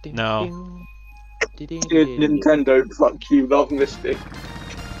 No. Nintendo, fuck you, love Mystic.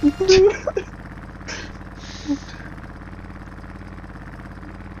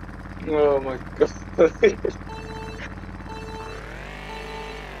 Oh my god.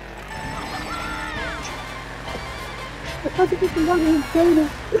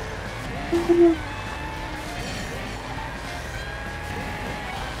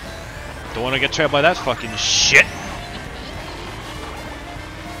 Don't want to get trapped by that fucking shit.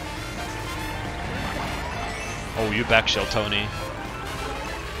 Oh, you backshell, Tony.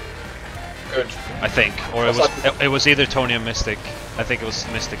 Good. I think, or it was either Tony or Mystic. I think it was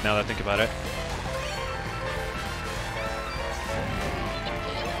Mystic. Now that I think about it.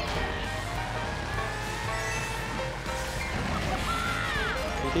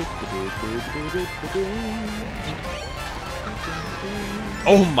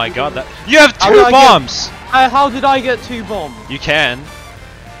 Oh my god! That you have 2 bombs. How did I get 2 bombs? You can.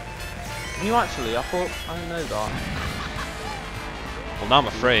 Can you actually? I thought I didn't know that. Well, now I'm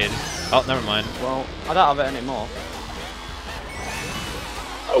afraid. Oh, never mind. Well, I don't have it anymore.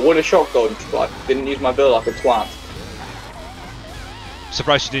 I won a shot dodge, but I didn't use my bill like a twat.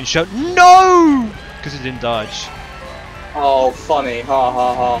 Surprised you didn't shout no, because you didn't dodge. Oh, funny. Ha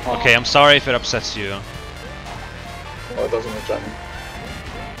ha ha ha. Okay, I'm sorry if it upsets you. Oh, it doesn't upset me.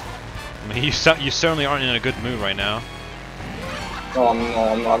 I mean, you certainly aren't in a good mood right now. No,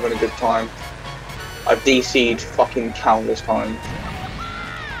 I'm not having a good time. I've DC'd fucking countless times.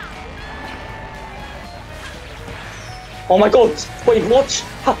 Oh my god! Wait, what?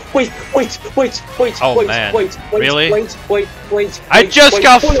 Wait! Oh man! Really? Wait! I just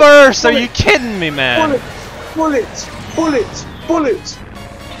got first! Are you kidding me, man? Bullet!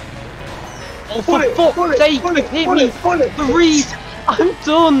 Oh, for fuck's sake! Hit me! 3! I'm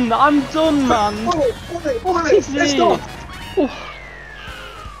done, man! Bullet! Let's go!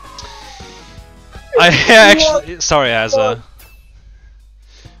 I actually... Sorry, Azza.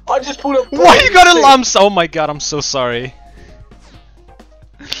 I just pulled up. Why you got a lump? Oh my god, I'm so sorry.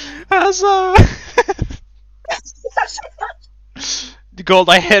 Azza! Gold,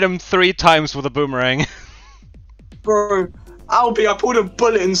 I hit him 3 times with a boomerang. Bro, Albie, I pulled a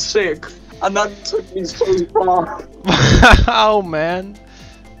bullet in 6, and that took me so far. Oh man.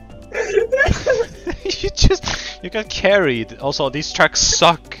 You got carried. Also, these tracks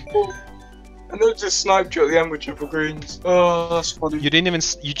suck. And then just sniped you at the end with triple greens. Oh, that's funny. You didn't even.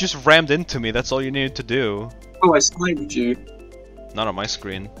 You just rammed into me. That's all you needed to do. Oh, I sniped you. Not on my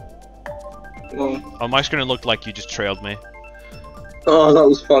screen. Oh. On my screen, it looked like you just trailed me. Oh, that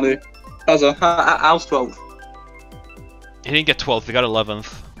was funny. How's 12? He didn't get 12th. He got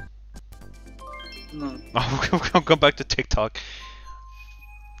 11th. No. I'll go back to TikTok.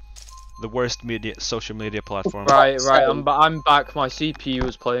 The worst social media platform. Right. I'm back. My CPU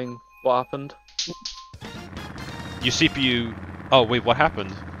was playing. What happened? Your CPU. Oh wait, what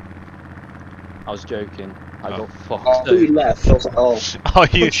happened? I was joking. I got fucked. Oh, you left. I was like, oh. Oh,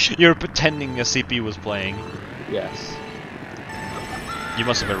 you're pretending a CPU was playing. Yes. You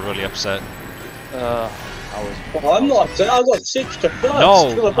must have been really upset. I'm not upset. I got 6 to 1st.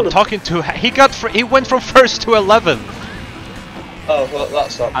 No, I'm talking to. He went from 1st to 11th. Oh, well,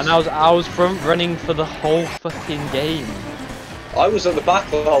 that sucks. And I was front running for the whole fucking game. I was at the back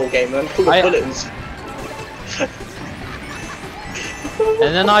of the whole game and pulled the bullets.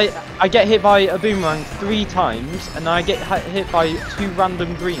 And then I get hit by a boomerang 3 times, and I get hit by 2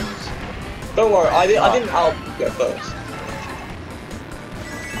 random greens. Don't worry, I didn't get first.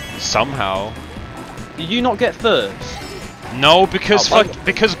 Somehow. Did you not get first? No, because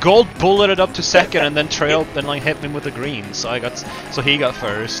because Gold bulleted up to 2nd and then trailed, then like hit me with the green. So he got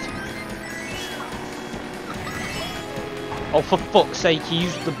first. Oh, for fuck's sake, he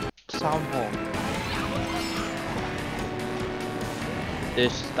used the sound horn.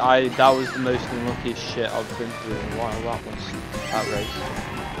 That was the most unluckiest shit I've been through in a while. That race.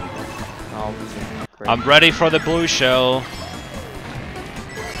 I'm ready for the blue shell.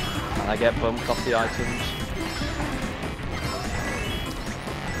 And I get bumped off the items.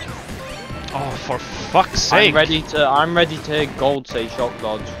 Oh, for fuck's sake! I'm ready to gold say shock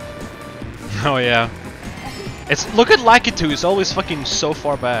dodge. Oh yeah. Look at Lakitu, he's always fucking so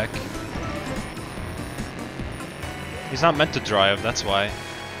far back. He's not meant to drive, that's why.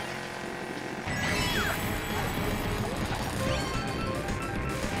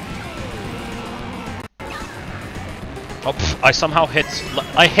 Oh, pff, I somehow hit...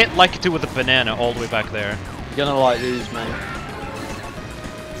 I hit like two with a banana all the way back there. You're gonna like these, mate.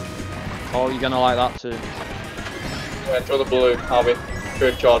 Oh, you're gonna like that too. Yeah, throw the balloon, Harvey.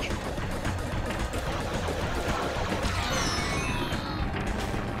 Good charge.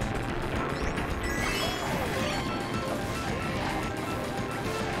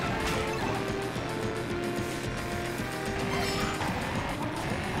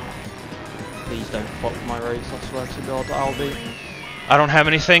 Please don't fuck my race, I swear to God, Albie. I don't have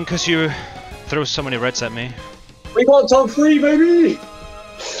anything because you threw so many reds at me. We got top 3, baby!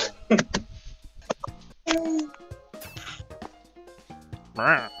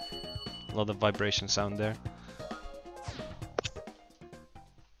 Love the vibration sound there.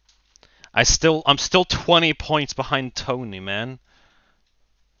 I'm still 20 points behind Tourney, man.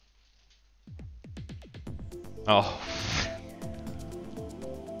 Oh.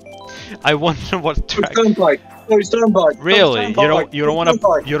 I wonder what track. Really? You don't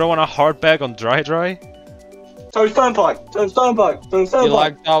want a hard bag on dry? Toast Turnpike. You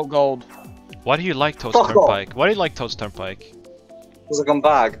like out gold. Why do you like Toast Turnpike? Why do you like Toast Turnpike? It's like I'm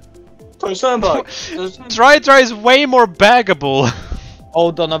bag. Toast Turnpike. Dry is way more baggable.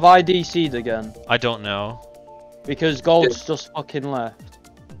 Hold on, have I DC'd again? I don't know. Because gold's just fucking left.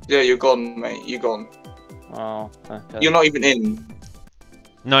 Yeah, you're gone, mate. You're gone. Oh, okay. You're not even in.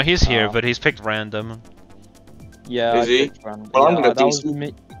 No, he's here, but he's picked random. Yeah, Is he? Random. Well, yeah, I'm gonna that was DC.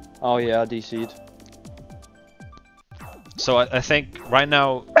 me. Oh yeah, I DC'd. So I think right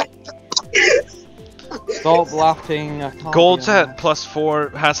now Stop laughing. I can't gold's be at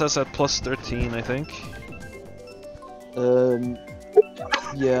 +4, has us at +13, I think.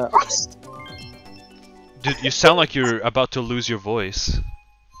 Yeah. Dude, you sound like you're about to lose your voice.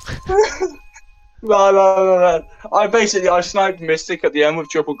 No. I sniped Mystic at the end with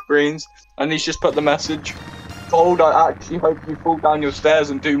triple greens, and he's just put the message. Gold, I actually hope you fall down your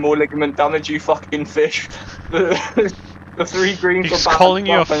stairs and do more ligament damage, you fucking fish. The 3 greens. He's calling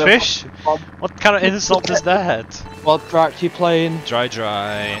you a fish? What kind of insult is that? What track you playing?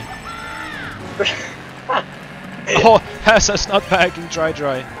 Dry. Oh, has us not bagging dry.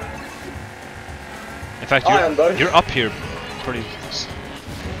 In fact, you're up here pretty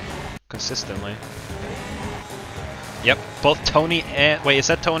consistently. Yep, both Tourney and... Wait, is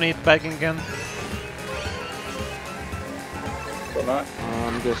that Tourney bagging again?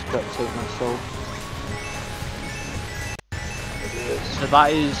 I'm just spectating myself. So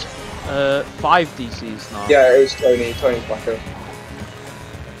that is 5 DCs now. Yeah, it was Tourney. Tourney's back up.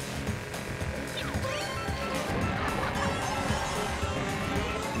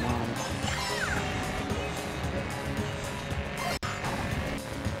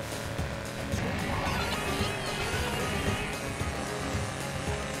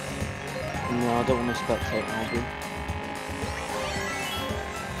 No, I don't want to spectate Albie.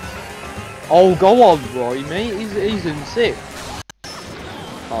 Oh, go on, Roy, mate. He's in 6th.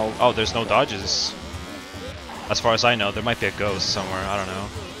 Oh, there's no dodges. As far as I know, there might be a ghost somewhere. I don't know.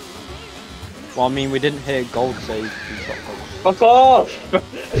 Well, I mean, we didn't hear gold save. Fuck off!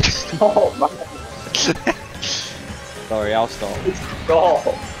 Stop, man. Sorry, I'll stop. Stop.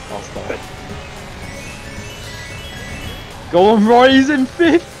 I'll stop. Go on, Roy. He's in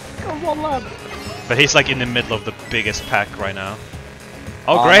 5th. Come on, lad. But he's like in the middle of the biggest pack right now.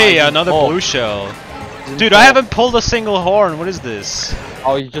 Oh, great! Another blue shell. Dude, I haven't pulled a single horn. What is this?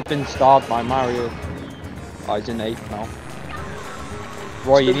 Oh, he's just been starved by Mario. Oh, he's in 8th now.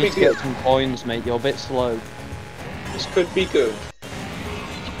 Roy, you need to get some coins, mate. You're a bit slow. This could be good.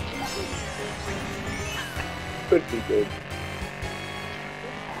 Could be good.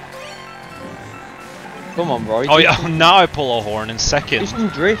 Come on, Roy. Oh yeah, now I pull a horn in 2nd. Do some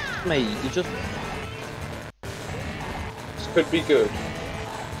drift, mate. You just... This could be good.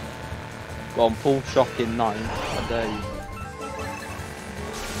 Go on, pull shock in 9th. I dare you.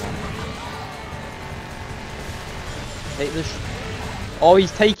 Take the oh,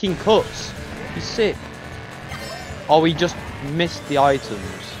 he's taking cuts. He's sick. Oh, he just missed the items.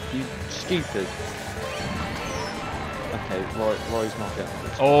 You stupid. Okay, Roy's not getting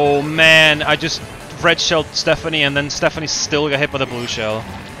this. Oh man, I just red shelled Stephanie and then Stephanie still got hit by the blue shell.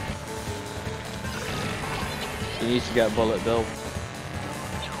 He needs to get a bullet bill.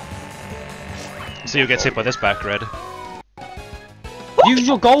 See who gets hit by this back red. Use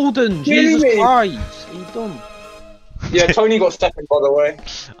your golden! Jesus Christ! Are you dumb? Yeah, Tourney got second, by the way.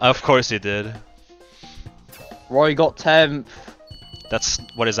 Of course he did. Roy got 10th. That's,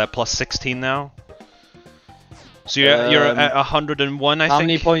 what is that, +16 now? So you're at 101, I think. How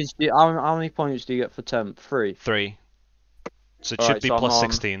many points do you get for 10th? 3. 3. So it should be plus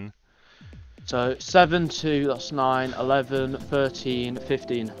 16. So 7, 2, that's 9, 11, 13,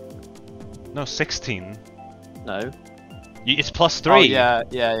 15. No, 16. No. It's plus 3. Oh,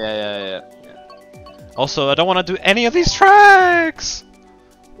 yeah. Also, I don't want to do any of these tracks!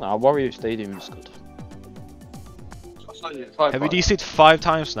 Nah, Warrior Stadium is good. Have we DC'd 5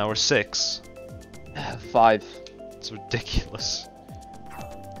 times now, or 6? 5. It's ridiculous.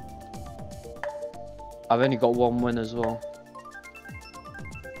 I've only got 1 win as well.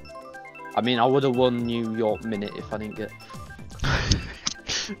 I mean, I would have won New York Minute if I didn't get...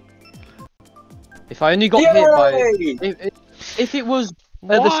 If I only got hit by... If it was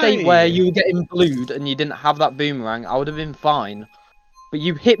at the state where you were getting blued and you didn't have that boomerang, I would have been fine. But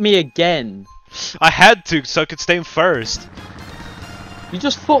you hit me again. I had to, so I could stay in first. You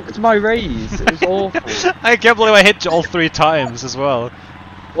just fucked my raise. It was awful. I can't believe I hit you all 3 times as well.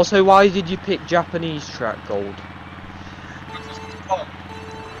 Also, why did you pick Japanese track gold?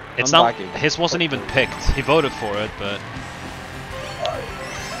 It's not. His wasn't even picked. He voted for it, but.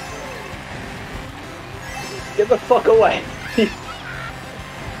 Get the fuck away!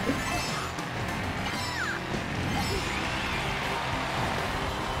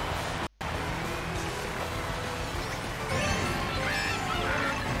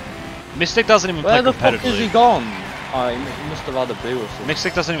 Mystic doesn't even play competitively. Where the fuck is he gone? Oh, he must have had a boo or something.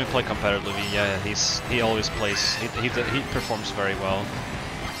 Mystic doesn't even play competitively. Yeah, he always plays. He performs very well.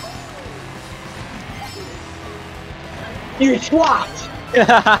 You twat!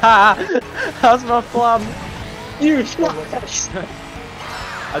 That's my plan. You twat!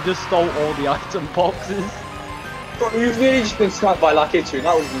 I just stole all the item boxes. Bro, you've really just been sniped by Lucky 2.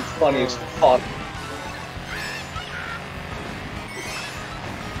 That was the funniest fun.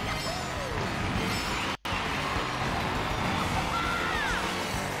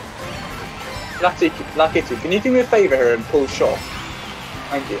 Lucky 2, can you do me a favour here and pull shot?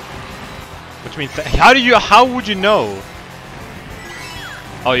 Thank you. What do you mean? How would you know?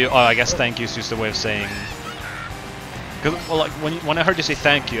 Oh, I guess thank you is just a way of saying. Cause well, like when I heard you say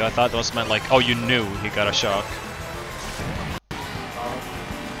thank you, I thought that was meant like, oh, you knew he got a shock.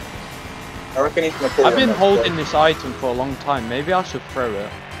 I reckon he's gonna pull. I've been holding this item for a long time. Maybe I should throw it.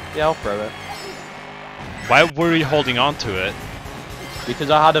 Yeah, I'll throw it. Why were you holding on to it? Because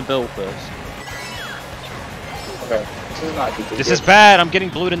I had a bill first. Okay, this is not actually good. This is bad. I'm getting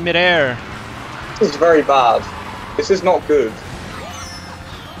blued in midair. This is very bad. This is not good.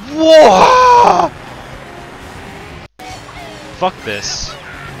 Whoa! Fuck this.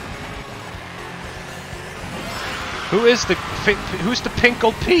 Who's the pink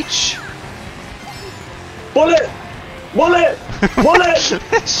old peach? Bullet! Bullet! Bullet!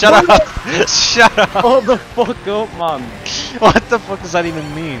 Shut up! Shut up! Hold the fuck up, man. What the fuck does that even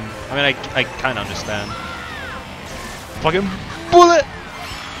mean? I mean, I kind of understand. Fucking bullet!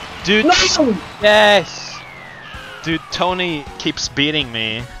 Dude. No! Yes! Dude, Tony keeps beating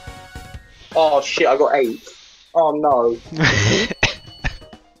me. Oh shit, I got 8. Oh no.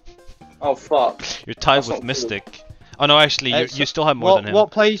 Oh fuck. You're tied with Mystic. Good. Oh no, actually, you still have more than him.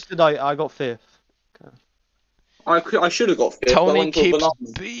 What place did I got 5th? Okay. I should have got 5th. Tony keeps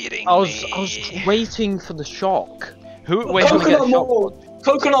beating me. I was waiting for the shock. Wait, Coconut Mall!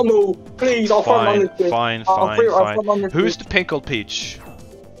 Coconut Mall! Please, I'll front run this. Fine. Who's the pink old peach?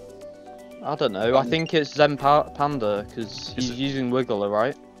 I don't know. I think it's Zen Panda because he's using Wiggler,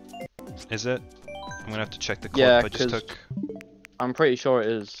 right? Is it? I'm gonna have to check the clip I just took. I'm pretty sure it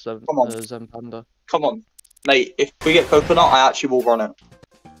is Zen Panda. Come on, mate. If we get Coconut, I actually will run it.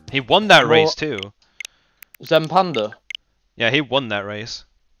 He won that race too. Zen Panda. Yeah, he won that race.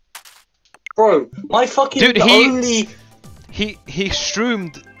 Bro, my fucking dude, he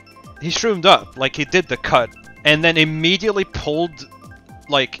shroomed up, like he did the cut, and then immediately pulled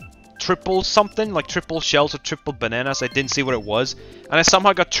like triple something, like triple shells or triple bananas. I didn't see what it was, and I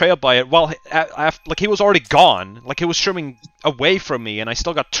somehow got trailed by it. Well, like he was already gone, like he was shrooming away from me, and I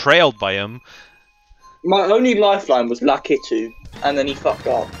still got trailed by him. My only lifeline was Lucky 2, and then he fucked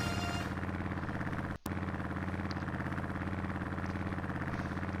up.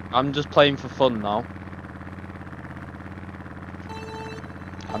 I'm just playing for fun now.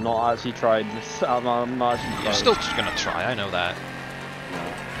 I'm not actually trying this. I'm not actually trying. You're still gonna try, I know that.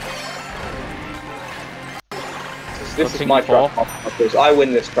 This is my track, because I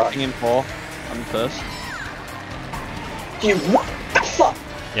win this track. In 4. I'm first. You what the fuck?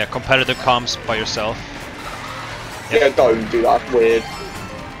 Yeah, competitive comms by yourself. Yeah, don't do that. That's weird.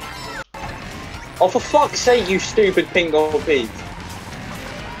 Oh, for fuck's sake, you stupid pink old peach.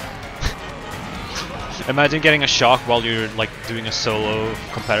 Imagine getting a shock while you're like doing a solo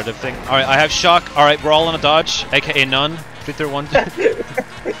competitive thing. Alright, I have shock. Alright, we're all on a dodge, aka none. 3, 2, 1.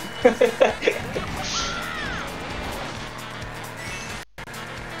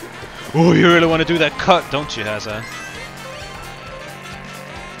 Oh, you really want to do that cut, don't you, Hazza?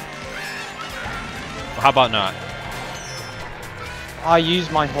 Well, how about not? I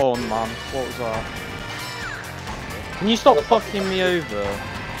used my horn, man. What was that? Can you stop fucking me over?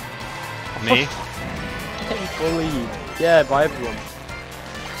 Me? Getting bullied. Yeah, by everyone.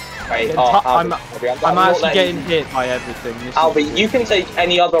 Wait, I'm actually getting hit by everything. Albie, you can take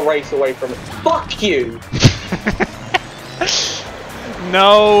any other race away from it. Fuck you!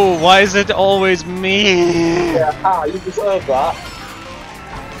 No, why is it always me? Yeah, you deserve that.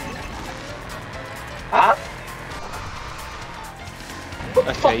 Ah?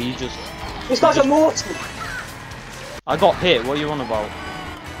 Okay, you just... This guy's immortal! I got hit, what are you on about?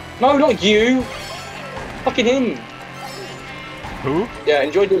 No, not you! Fucking him! Who? Yeah,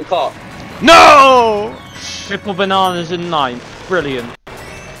 enjoy doing kart. No! Triple bananas in 9th, brilliant.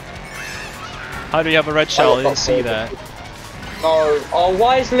 How do you have a red shell? I didn't see that. No. Oh,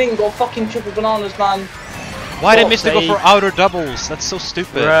 why is Link got fucking triple bananas, man? Why did Mr. go for outer doubles? That's so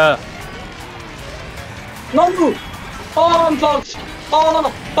stupid. Bruh. No! Oh, I'm bugged!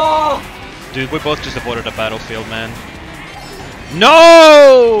 Oh! Oh! Dude, we both just avoided a battlefield, man.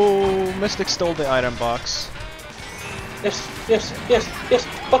 No! Mystic stole the item box. Yes, yes, yes, yes!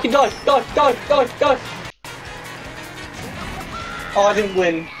 Fucking die! Die! Die! Die! Die! Oh, I didn't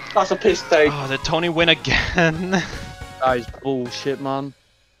win. That's a piss take. Oh, did Tony win again? That is bullshit, man.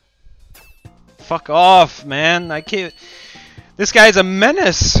 Fuck off, man. I can't... This guy's a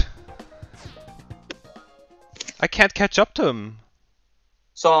menace! I can't catch up to him.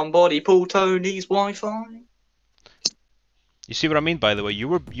 Somebody pull Tony's Wi-Fi. You see what I mean, by the way? You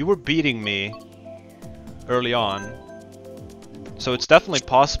were beating me early on. So it's definitely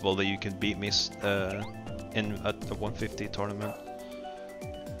possible that you can beat me in a 150 tournament.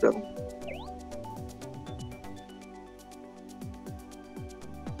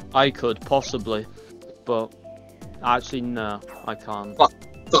 I could, possibly. But, actually, no, I can't. Fuck.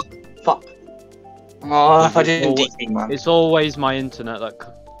 Fuck. Fuck. Oh, if I didn't DP, man. It's always my internet that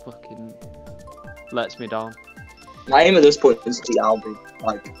fucking lets me down. My aim at this point is to beat Albie.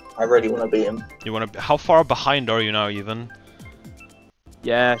 Like, I really want to beat him. You wanna... How far behind are you now, even?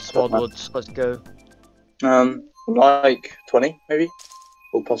 Yeah, Swadwoods, let's go. Like 20, maybe?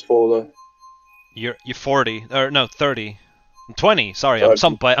 Or plus 4, though. You're 40, or no, 30. 20, sorry, I'm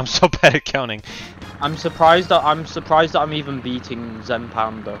so bad at counting. I'm surprised that I'm even beating Zen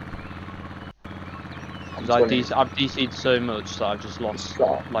Panda. I've DC'd so much that I've just lost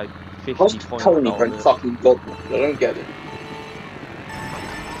like 50 points. Tony fucking godlike? I don't get it.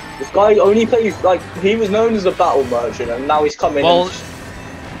 This guy only plays like he was known as a battle merchant, and now he's coming. Well,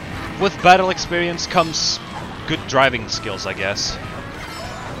 with battle experience comes good driving skills, I guess.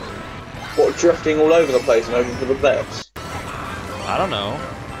 What, drifting all over the place and over for the bets? I don't know.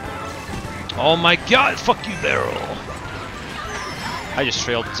 Oh my god, fuck you, Barrel. I just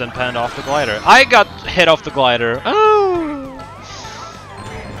trailed Zen Panda off the glider. I got hit off the glider. Oh!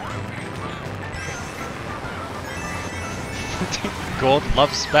 Gold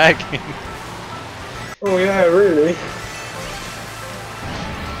loves bagging. Oh yeah, really?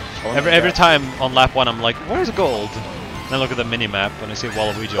 Every time on lap 1 I'm like, where's gold? Then I look at the minimap and I see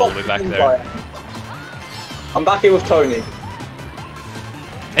Waluigi all the way back there. I'm back here with Tony.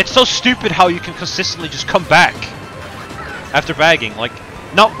 It's so stupid how you can consistently just come back after bagging, like,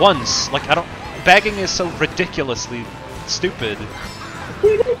 not once, like, bagging is so ridiculously stupid.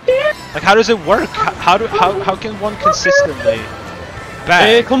 Like, how does it work? How can one consistently bag?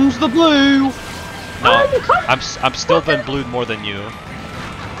 Here comes the blue! No, I'm still been blued more than you.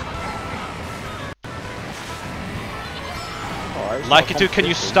 Lakitu, can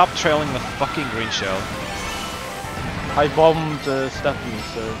you stop trailing the fucking green shell? I bombed Stephanie,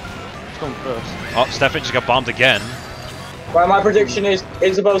 so it's going first. Oh, Stephanie just got bombed again. Right, my prediction is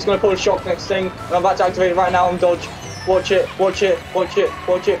Isabel's going to pull a shock next thing, and I'm about to activate it right now and dodge. Watch it, watch it, watch it,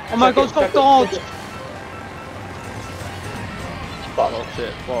 watch it. Oh my god, it's got dodge! Fuck. Watch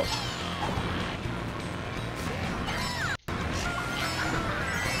it, watch.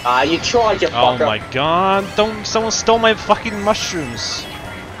 Ah, you tried, you fucker. Oh my god, don't, someone stole my fucking mushrooms.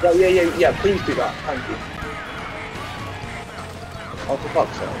 Yeah, please do that, thank you. Oh, for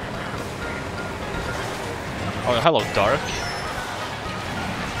fuck's sake. Oh, hello, Dark.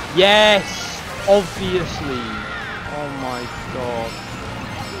 Yes! Obviously! Oh my god.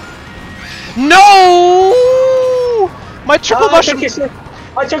 No! My triple mushroom.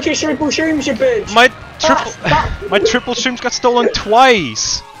 I took your triple shrooms, you bitch. My my triple streams got stolen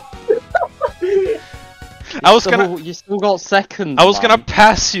twice. You still got second. I was gonna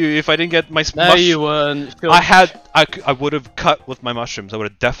pass you if I didn't get my. No, you weren't. Sure. I would have cut with my mushrooms. I would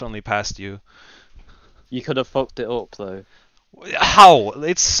have definitely passed you. You could have fucked it up though. How?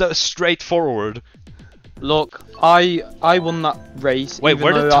 It's straightforward. Look, I won that race. Wait, even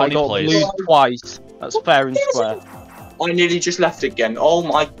where did though Tourney I got place? blue twice. That's fair and square. I nearly just left again. Oh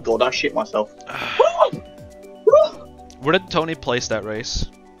my god, I shit myself. Where did Tourney place that race?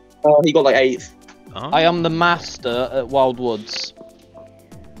 He got like 8th. Oh. I am the master at Wild Woods.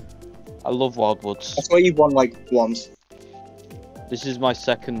 I love Wild Woods. That's where you won like once. This is my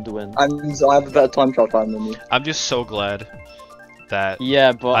second win. And I have a better time trial time than you. I'm just so glad that.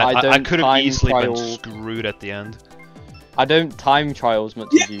 Yeah, but I don't. I could have easily been trial... screwed at the end. I don't time trial as much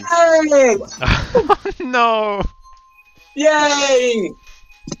as you. No. Yay!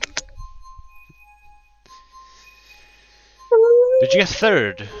 Did you get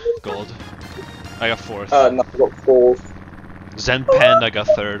 3rd gold? I got 4th. No, I got 4th. Zen Pen, I got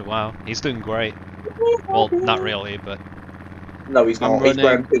 3rd. Wow, he's doing great. Well, not really, but. No, he's not. He's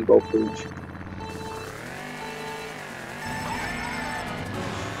wearing pink gold boots.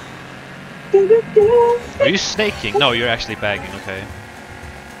 Are you snaking? No, you're actually bagging. Okay.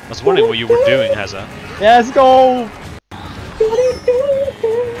 I was wondering what you were doing, Hazza. Let's go!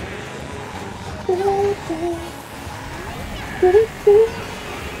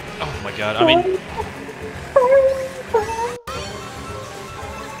 Oh my god, I mean...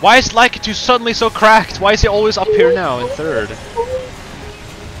 Why is Like2 suddenly so cracked? Why is he always up here now in 3rd?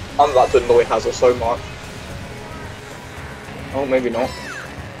 I'm about to annoy Hazard so much. Oh, maybe not.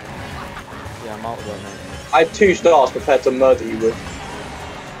 Yeah, I'm out there, mate. I have 2 stars prepared to murder you with.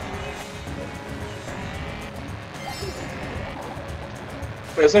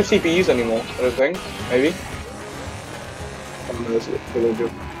 Wait, there's no CPUs anymore, I don't think. Maybe? Oh, no, there's a little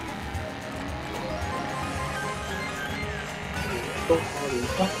bit.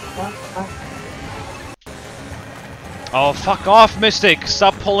 Oh, fuck off, Mystic!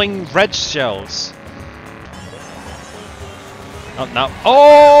 Stop pulling red shells! Oh, now.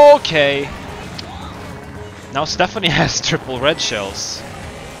 Okay! Now Stephanie has triple red shells.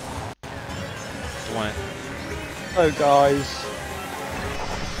 What? Oh, guys.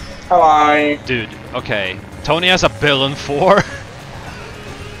 Hi. Dude, okay. Tony has a bill in 4.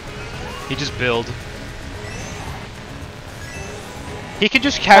 He just billed. He can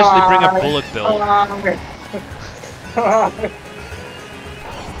just casually bring a bullet bill.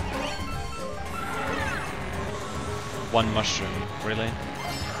 One mushroom, really?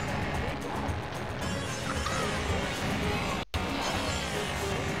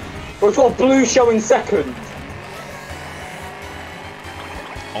 We've got a blue shell in 2nd.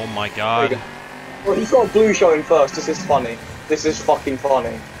 Oh my god. Well, he's got a blue shell in 1st. This is funny. This is fucking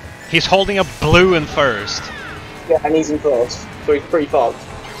funny. He's holding a blue in 1st. Yeah, and he's in 1st. So he's pretty fucked.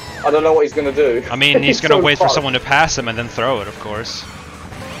 I don't know what he's gonna do. I mean, he's gonna wait for someone to pass him and then throw it, of course.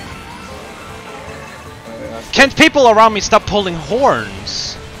 Can't people around me stop pulling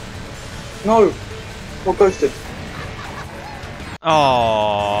horns? No. What ghosted?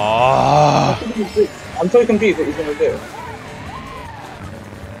 Oh. I'm so confused what he's gonna do.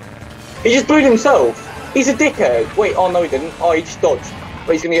 He just blew himself. He's a dickhead. Wait, oh no he didn't. Oh, he just dodged.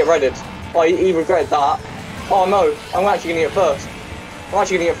 But he's gonna get redded. Oh, he regretted that. Oh no, I'm actually gonna get 1st. I'm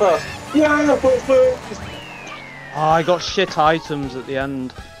actually gonna get 1st. Yeah, first. Oh, I got shit items at the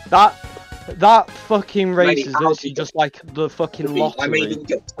end. That fucking race is literally just like the fucking lottery. I made him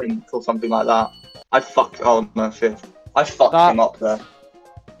get 10th or something like that. I fucked. Oh no, 5th. I fucked him up there.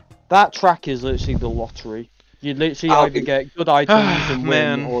 That track is literally the lottery. You literally either get good items and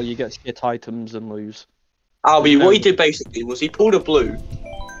win, or you get shit items and lose. Albie, what he did basically was he pulled a blue,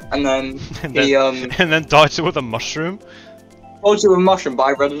 and then he and then dodged it with a mushroom. Dodged it with a mushroom, but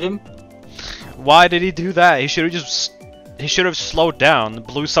I redded him. Why did he do that? He should have slowed down,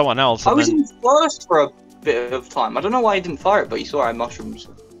 blew someone else. I was in 1st for a bit of time. I don't know why he didn't fire it, but he saw I had mushrooms.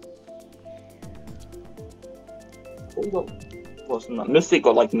 Wasn't that? Mystic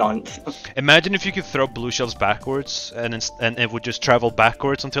got like 9th. Imagine if you could throw blue shells backwards and it would just travel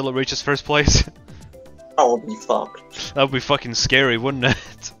backwards until it reaches 1st place. That would be fucked. That would be fucking scary, wouldn't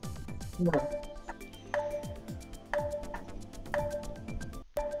it? Yeah.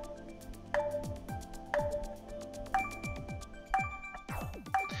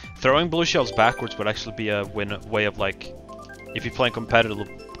 Throwing blue shells backwards would actually be a way of, like, if you're playing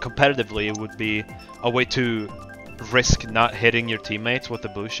competitively, it would be a way to risk not hitting your teammates with the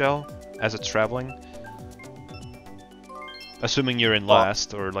blue shell as it's traveling. Assuming you're in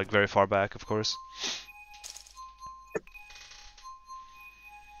last, or like very far back, of course.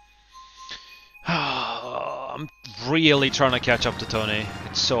 I'm really trying to catch up to Tourney.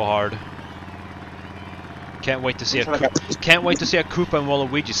 It's so hard. Can't wait to see a Koopa and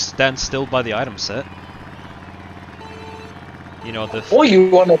Waluigi stand still by the item set. You know the. What you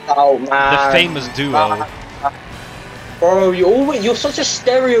want about, man? The famous duo. Bro, you're such a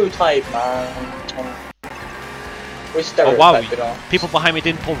stereotype, man. Oh wow! People behind me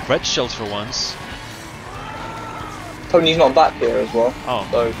didn't pull red shells for once. Tony's not back here as well. Oh.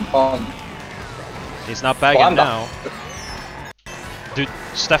 So you can't. He's not bagging now. Dude,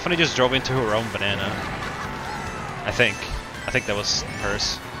 Stephanie just drove into her own banana. I think that was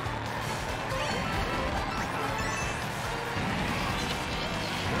hers.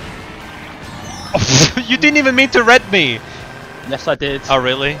 You didn't even mean to red me! Yes, I did. Oh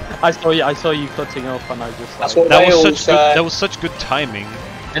really? I saw you cutting up, and I just. That's what that was such good timing.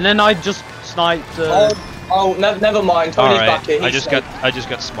 And then I just sniped. Oh, never mind. Tony's back here. I just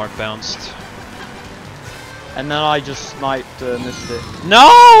got smart bounced. And then I just sniped missed it.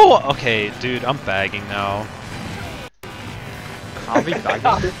 No! Okay, dude, I'm bagging now. I'll be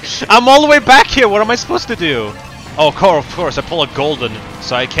bagging. I'm all the way back here. What am I supposed to do? Oh, of course, I pull a golden,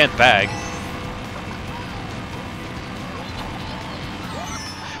 so I can't bag.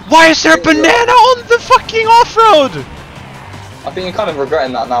 Why is there a banana on the fucking off-road? I think you're kind of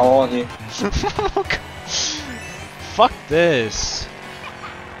regretting that now, aren't you? Fuck this.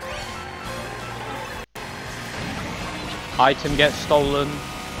 Item gets stolen.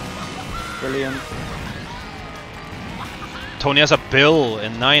 Brilliant. Tourney has a bill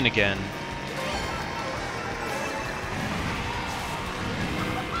in 9 again.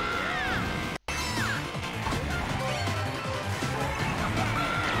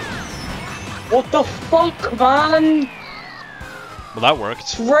 What the fuck, man? Well, that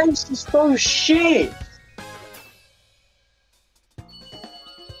worked. This race is so shit.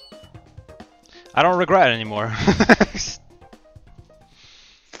 I don't regret it anymore.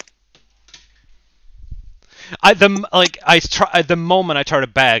 The moment I try to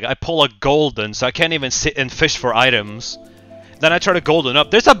bag, I pull a golden, so I can't even sit and fish for items. Then I try to golden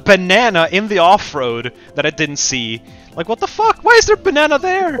up. There's a banana in the off-road that I didn't see. Like, what the fuck? Why is there a banana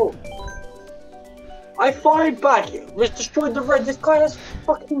there? Oh. I fired back. It was destroyed the red. This guy has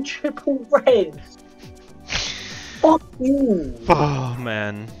fucking triple reds. Fuck you. Oh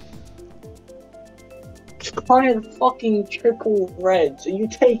man. This guy has fucking triple reds. Are you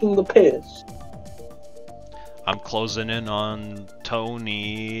taking the piss? I'm closing in on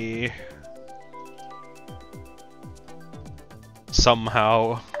Tourney.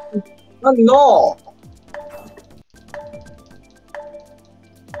 Somehow. I'm not.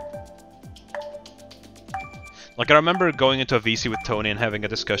 Like, I remember going into a VC with Tourney and having a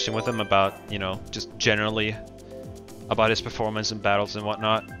discussion with him about, you know, just generally about his performance in battles and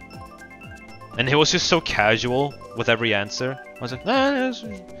whatnot. And he was just so casual with every answer. I was like, nah,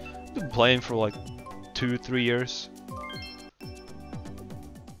 I've been playing for like 2-3 years.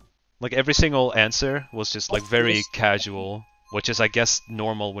 Like, every single answer was just like very casual, which is, I guess,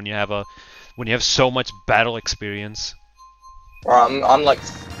 normal when you have so much battle experience. Alright, I'm like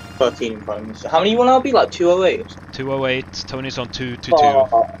 13 in front of me. So how many you want to be? Like 208? 208. Tony's on 222.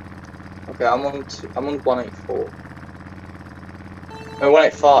 Okay, I'm on 184. No,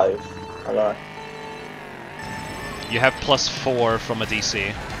 185. Hello. You have +4 from a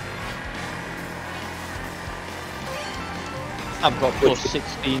DC. I've got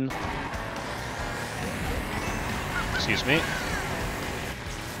 +16. Excuse me.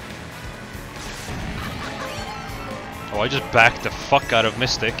 Oh, I just backed the fuck out of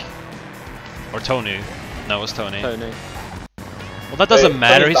Mystic. Or Tourney. No, it was Tourney. Tourney. Well, that doesn't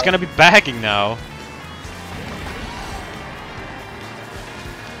matter, he's gonna be bagging now.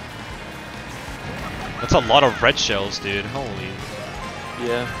 That's a lot of red shells, dude. Holy.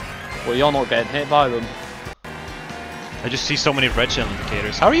 Yeah. Well, you're not getting hit by them. I just see so many red shell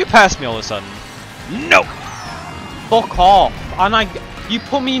indicators. How are you past me all of a sudden? No! Fuck off! And you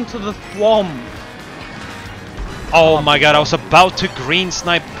put me into the swamp. Oh my god, I was about to green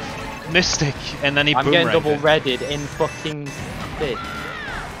snipe Mystic, and then he I'm boomeranged getting double it. redded in fucking this.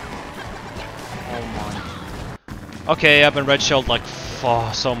 Oh my. Okay, I've been red shelled like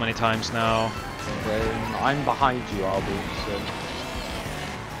so many times now. I'm behind you, Albie, so...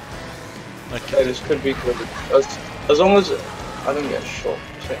 Okay, this could be good. As long as I don't get shot.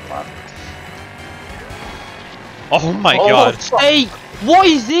 Man. Oh my god. Hey! What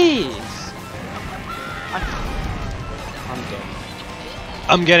is this? I'm dead.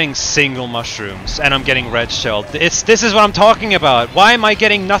 I'm getting single mushrooms, and I'm getting red shelled. This is what I'm talking about. Why am I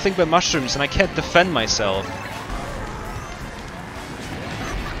getting nothing but mushrooms and I can't defend myself?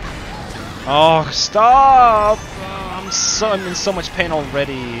 Oh, stop! I'm in so much pain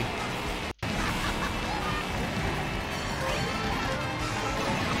already.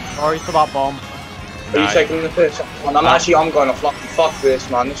 Sorry for that bomb. Are you taking the piss? I'm going to fuck this,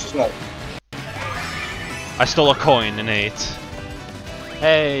 man. This is not. I stole a coin in 8.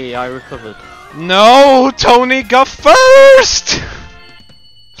 Hey, I recovered. No, Tony got first.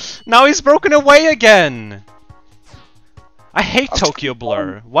 Now he's broken away again. I hate Tokyo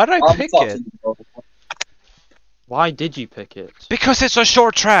Blur. Why did I pick it? Why did you pick it? Because it's a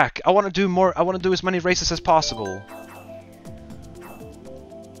short track. I want to do more. I want to do as many races as possible.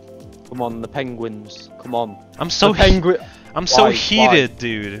 Come on, the penguins. Come on. I'm so heated,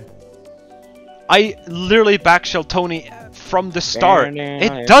 dude. I literally backshelled Tony from the start.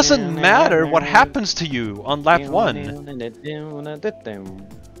 It doesn't matter what happens to you on lap 1.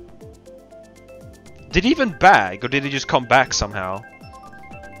 Did he even bag, or did he just come back somehow?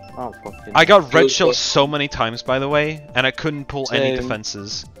 Oh, fucking. I got red shelled so many times, by the way, and I couldn't pull any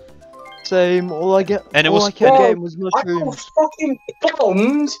defenses. Same. All I kept getting was mushrooms. I got fucking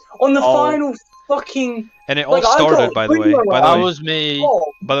bombed on the final fucking. And it all started, by the way. That was me.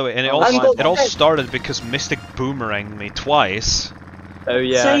 By the way, and it all started because Mystic boomeranged me twice. Oh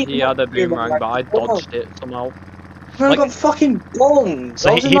yeah, he had a boomerang, but I dodged it somehow. I got fucking bombed.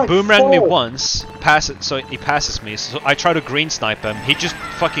 So he boomeranged me once, so he passes me. So I try to green snipe him. He just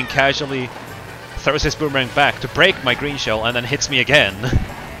fucking casually throws his boomerang back to break my green shell, and then hits me again.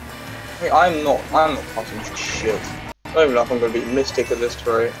 I'm not passing for shit. I don't even know if I'm gonna beat Mystic at this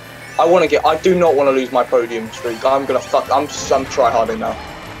rate. I do not want to lose my podium streak. I'm tryharding now.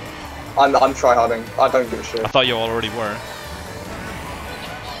 I'm tryharding. I don't give a shit. I thought you already were.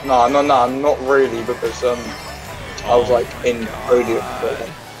 No, I'm not really, because I was like in podium, but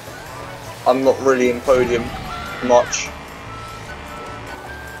I'm not really in podium much.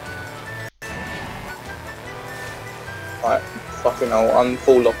 Right, fucking hell, I'm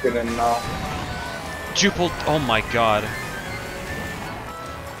full locking in now. Jupil, oh my god.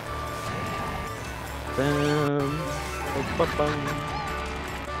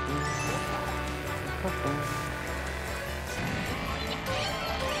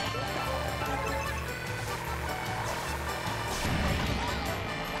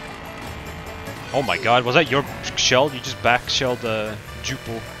 Oh my god, was that your shell? You just back shelled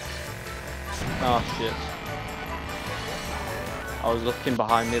Jupil. Oh shit. I was looking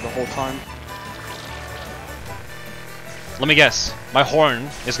behind me the whole time. Let me guess. My horn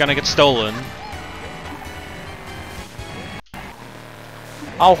is gonna get stolen.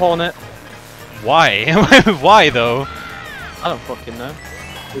 I'll horn it. Why? Why though? I don't fucking know.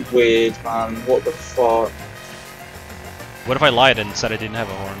 Weird, man. What the fuck? What if I lied and said I didn't have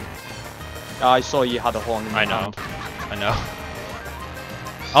a horn? I saw you had a horn in your hand. I know.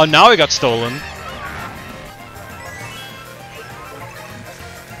 Oh, now it got stolen.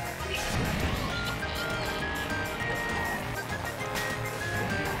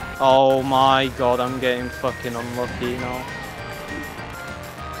 Oh my god, I'm getting fucking unlucky now.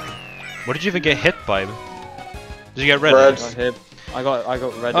 What did you even get hit by? Did you get red? I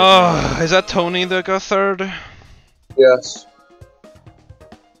got red. Oh, is that Tony that got third? Yes.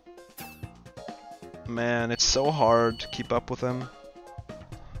 Man, it's so hard to keep up with him.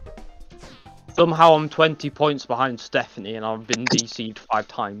 Somehow I'm 20 points behind Stephanie and I've been DC'd 5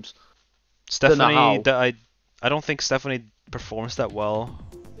 times. Stephanie, I don't think Stephanie performs that well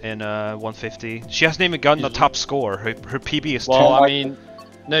in 150. She hasn't even gotten the top score. Her PB is 2. Well, I mean,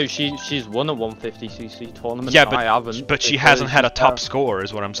 no, she's won a 150cc tournament. Yeah, but I haven't. But she hasn't had a top score,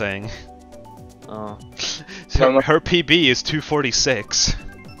 is what I'm saying. Oh. So her PB is 246.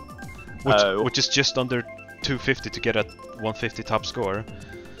 Which is just under 250 to get a 150 top score.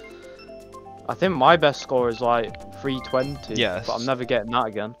 I think my best score is like 320. Yes. But I'm never getting that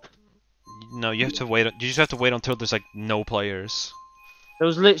again. No, you have to wait. You just have to wait until there's like no players. There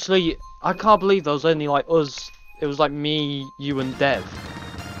was literally, I can't believe there was only like us. It was like me, you, and Dev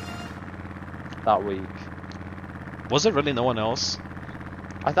that week. Was it really no one else?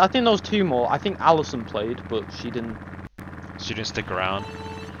 I think there was 2 more. I think Allison played, but she didn't. She didn't stick around.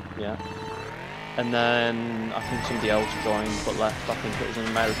 Yeah. And then I think somebody else joined but left. I think it was an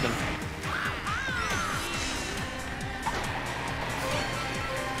American.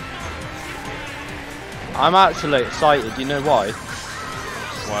 I'm actually excited. You know why?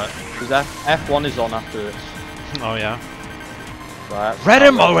 What? Because F1 is on after this. Oh yeah. Right. Read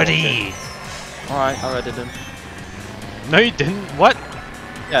him already. All right, I read him. No, you didn't. What?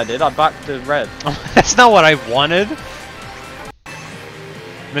 Yeah, I did. I backed the red. That's not what I wanted.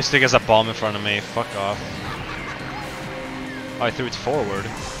 Mystic has a bomb in front of me. Fuck off. Oh, I threw it forward.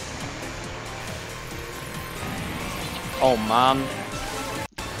 Oh man.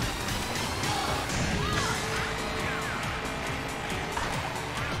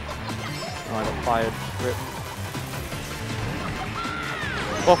 Oh, I got fired. Rip.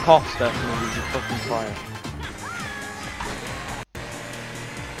 Fuck off, Stephanie, you fucking fire.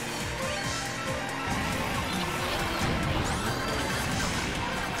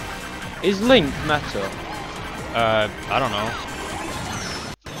 Is Link meta? I don't know.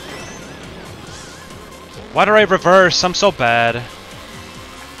 Why do I reverse? I'm so bad.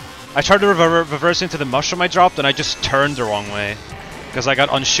 I tried to reverse into the mushroom I dropped and I just turned the wrong way. Because I got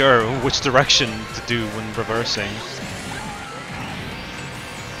unsure which direction to do when reversing.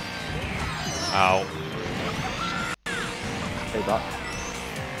 Ow. Stay back.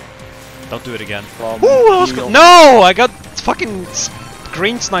 Don't do it again. From Ooh, no! I got fucking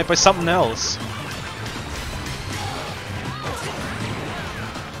green sniped by something else.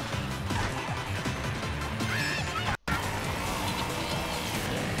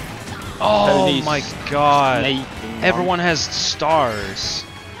 Oh my god. Everyone has stars.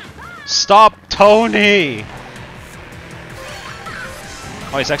 Stop, Tony!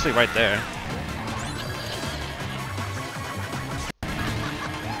 Oh, he's actually right there.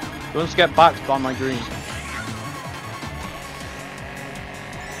 Let's get backed by my green.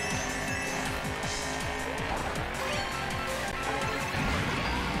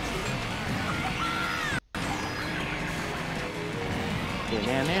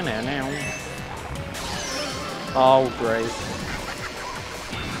 Oh, great.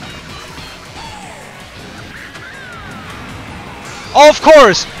 Oh, of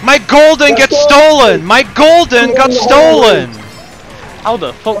course! My golden gets stolen! My golden got stolen! How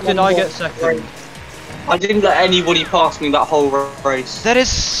the fuck did I get second? I didn't let anybody pass me that whole race. That is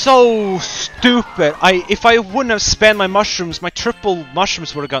so stupid. If I wouldn't have spammed my mushrooms, my triple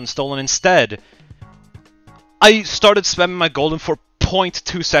mushrooms would have gotten stolen instead. I started spamming my golden for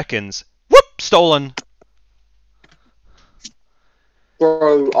 0.2 seconds. Whoop! Stolen.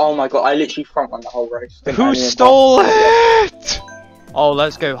 Bro, oh my god, I literally front run the whole race. Who stole it? Oh,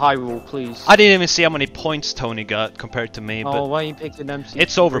 let's go Hyrule, please. I didn't even see how many points Tony got compared to me, Oh, but why are you picking MC3s?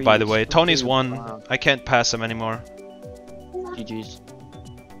 it's over, by the way. Tony's won. I can't pass him anymore. GG's.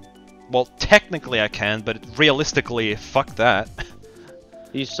 Well, technically I can, but realistically, fuck that.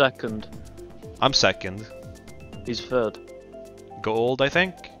 He's second. I'm second. He's third. Gold, I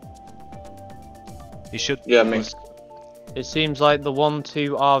think. He should. Yeah, me. It seems like the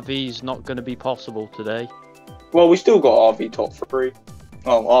 1-2 RV's not going to be possible today. Well, we still got RV top 3.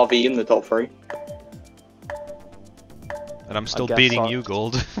 Oh, RV in the top 3. And I'm still beating you,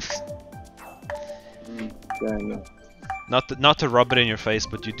 Gold. Yeah, no. Not to rub it in your face,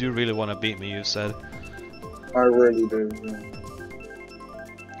 but you do really want to beat me, you said. I really do,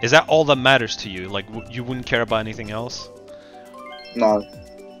 yeah. Is that all that matters to you? Like, you wouldn't care about anything else? No.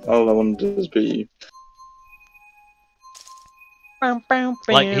 All I want to do is beat you.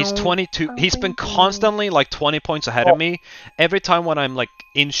 Like, he's 22. He's been constantly like 20 points ahead of me. Every time when I'm like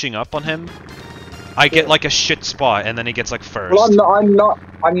inching up on him, I get like a shit spot, and then he gets like first. Well,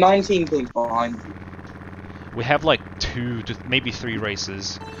 I'm 19 points behind you. We have like 2 to maybe 3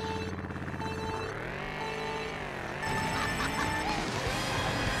 races.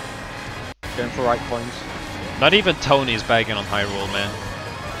 Going for right points. Not even Tony's bagging on Hyrule, man.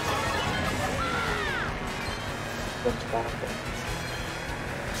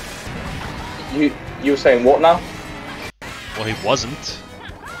 You were saying what now? Well, he wasn't.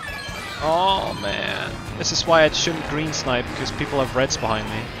 Oh man, this is why I shouldn't green snipe, because people have reds behind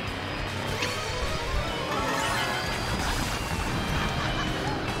me.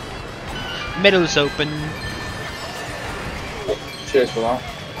 Middle's open. Cheers for that.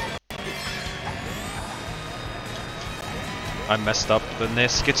 I messed up the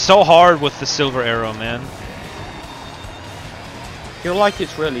Nisk. It's so hard with the silver arrow, man. I feel like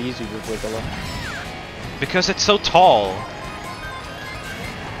it's really easy with Wiggler. Because it's so tall.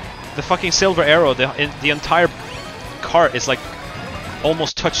 The fucking silver arrow, the entire cart is like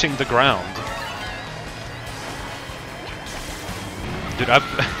almost touching the ground. Dude, I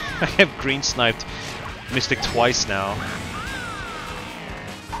have green sniped Mystic twice now.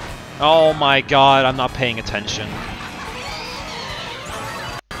 Oh my god, I'm not paying attention.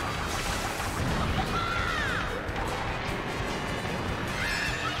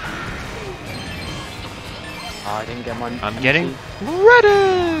 I didn't get my... I'm getting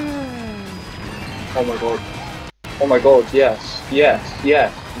ready! Oh my god. Oh my god, yes. Yes,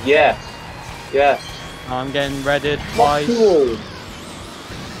 yes, yes, yes. I'm getting redded twice. Cool.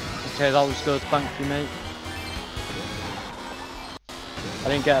 Okay, that was good, thank you, mate. I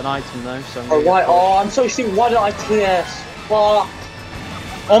didn't get an item though, so. Oh, I'm so stupid. Why did I TS? Fuck.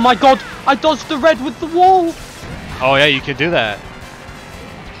 Oh my god! I dodged the red with the wall. Oh yeah, you can do that.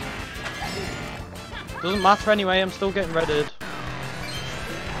 Doesn't matter anyway. I'm still getting redded.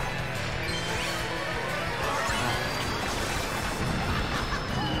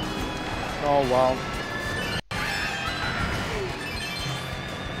 Oh wow.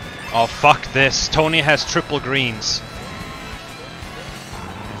 Oh fuck this. Tony has triple greens.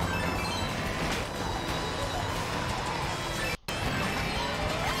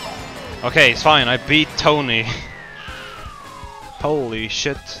 Okay, it's fine. I beat Tony. Holy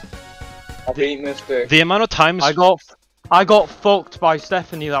shit. I beat Mystic. The amount of times I got fucked by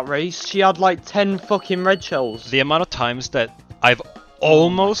Stephanie that race. She had like 10 fucking red shells. the amount of times that I've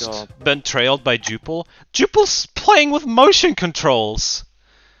almost been trailed by Jupil. Jupil's playing with motion controls.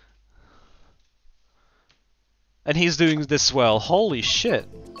 And he's doing this well. Holy shit.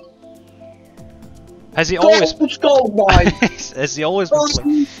 Has he always Has he always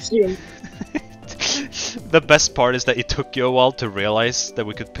been playing? The best part is that it took you a while to realize that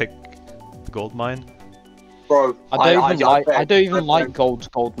we could pick gold mine. Bro, I don't even like gold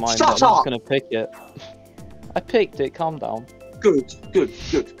mine, but I'm just gonna pick it. I picked it, calm down. Good. Do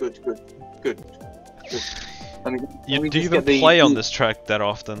you even play on this track that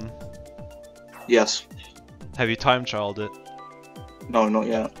often? Yes. Have you time trialed it? No, not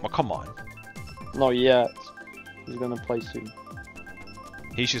yet. Well, come on. Not yet. He's gonna play soon.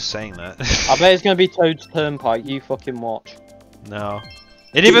 He's just saying that. I bet it's gonna be Toad's Turnpike, you fucking watch. No.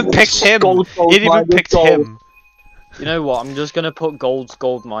 It even picked him! It even picked him! You know what, I'm just gonna put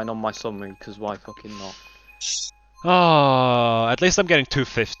gold mine on my summary, because why fucking not? Oh, at least I'm getting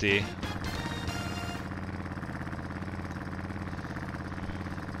 250.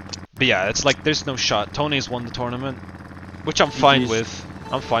 But yeah, it's like there's no shot. Tony's won the tournament, which I'm fine with.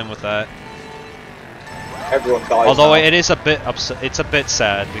 I'm fine with that. Everyone dies. Although now. it is a bit it's a bit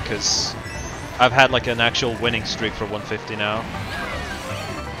sad because I've had like an actual winning streak for 150 now.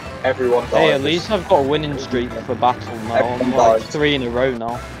 Everyone dies. Hey, at least I've got a winning streak for battle now. I'm like 3 in a row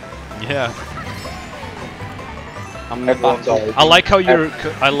now. Yeah. I'm in battle. I like how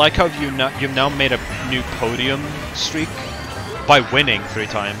you've now made a new podium streak by winning 3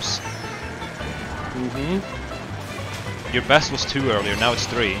 times. Your best was 2 earlier, now it's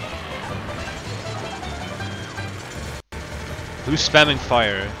 3. Who's spamming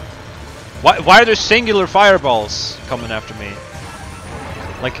fire? Why are there singular fireballs coming after me?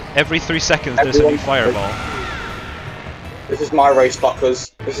 Like every 3 seconds there's a new fireball. This is my race,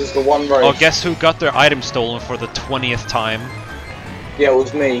 fuckers. This is the one race. Oh, guess who got their item stolen for the 20th time? Yeah, it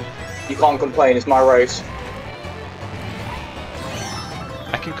was me. You can't complain, it's my race.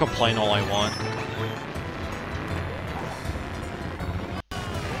 I can complain all I want.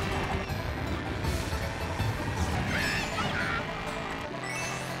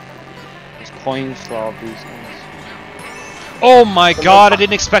 Coin slab these days. Oh my god, I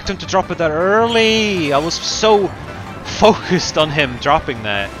didn't expect him to drop it that early! I was so focused on him dropping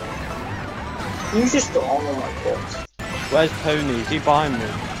that. You just... oh my god. Where's Tony? Is he behind me?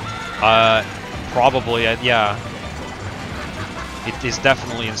 Probably, yeah. It is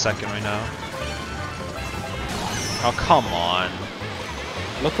definitely in second right now. Oh, come on.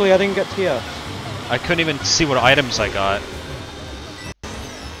 Luckily I didn't get TS. I couldn't even see what items I got.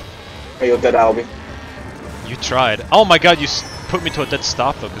 Hey, you're dead, Albie. You tried. Oh my god, you put me to a dead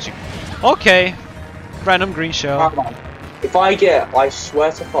stop though, because you... Okay. Random green shell. If I get... I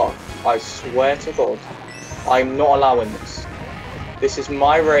swear to God, I'm not allowing this. This is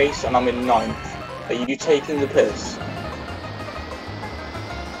my race and I'm in 9th. Are you taking the piss?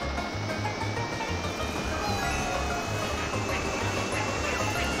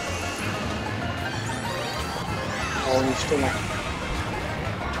 Oh, you still not...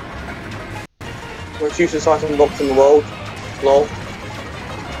 Most useless item box in the world. Lol.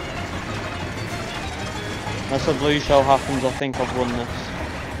 Unless a blue shell happens, I think I've won this.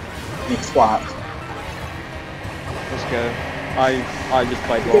 You twat. Let's go. I just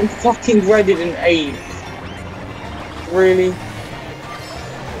played I'm well. fucking redded in 8th. Really?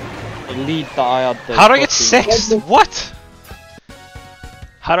 The lead that I had though. How do I get 6th? What?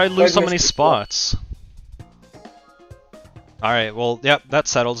 How do I lose so many spots? Alright, well, yep, that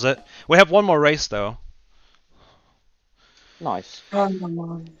settles it. We have one more race, though. Nice. I'm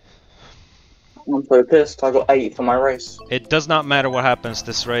so pissed, I got 8 for my race. It does not matter what happens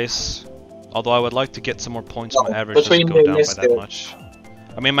this race. Although I would like to get some more points, my average doesn't go down by that much.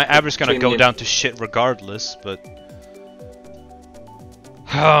 I mean, my average is gonna go down to shit regardless, but...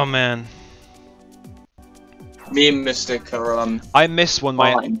 Oh, man. Me and Mystic are I miss when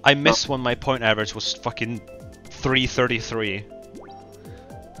my fine. when my point average was fucking 333.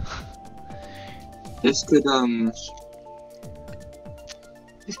 This could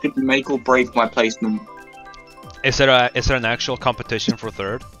make or break my placement. Is there an actual competition for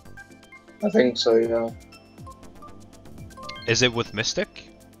third? I think so, yeah. Is it with Mystic?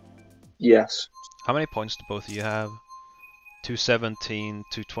 Yes. How many points do both of you have? 217,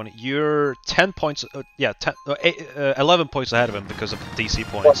 220. You're 10 points. Yeah, 11 points ahead of him because of DC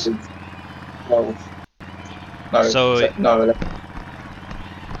points. 12. No. So no. 11.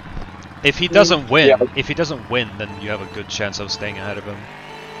 If he doesn't win, yeah. Then you have a good chance of staying ahead of him.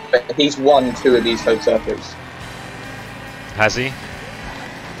 But he's won 2 of these home circuits. Has he?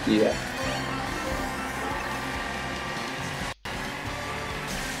 Yeah.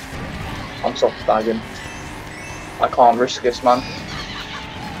 I'm soft bagging. I can't risk this, man.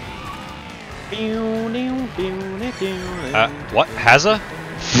 What? Hazza?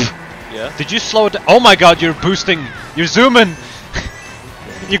 Yeah. Did you slow down? Oh my god, you're boosting. You're zooming.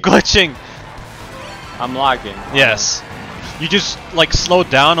 You're glitching. I'm lagging. Yes. You just like slowed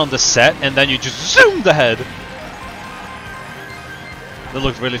down on the set and then you just zoomed ahead. That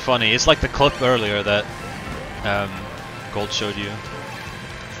looked really funny. It's like the clip earlier that Gold showed you.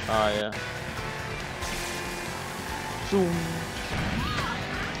 Oh yeah. Zoom.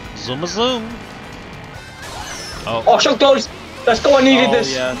 Zoom a zoom. Oh, shock dodge! Let's go, I needed this!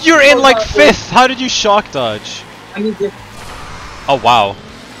 Yeah. You're in like 5th! How did you shock dodge? I need this. Oh wow.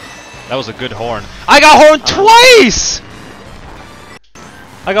 That was a good horn. I got horned twice!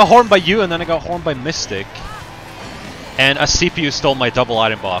 I got horned by you and then I got horned by Mystic. And a CPU stole my double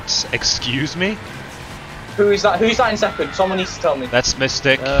item box. Excuse me? Who is that? Who's that in second? Someone needs to tell me. That's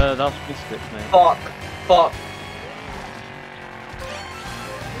Mystic. That's Mystic, mate. Fuck. Fuck.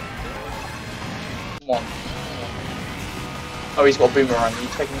 Come on. Oh, he's got a boomerang. Are you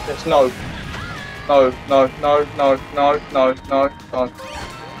taking the piss? No. No, no, no, no, no, no, no, no.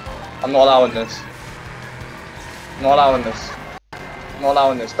 I'm not allowing this. I'm not allowing this. I'm not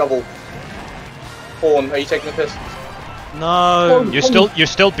allowing this. Double. Horn, are you taking the piss? No. You're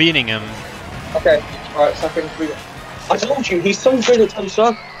still beating him. Okay. Alright, second. I told you, he's so good at home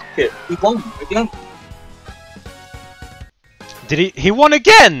circuit. He won again. Did he won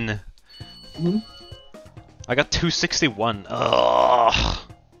again? Mm-hmm. I got 261. Ugh.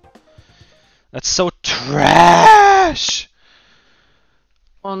 That's so trash.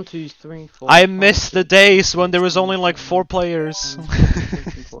 1, 2, 3, 4. I miss the days when there was only like 4 players.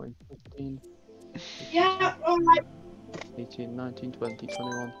 15, Yeah, alright. 18, 19, 20,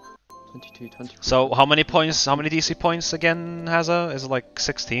 21, 22, 23. So how many points? How many DC points again, Hazza? Is it like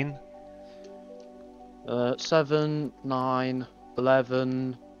 16? 7, 9,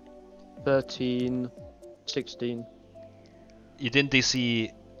 11, 13, 16. You didn't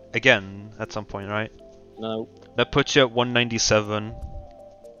DC again at some point, right? No. That puts you at 197.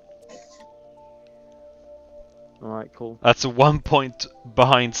 Alright, cool. That's 1 point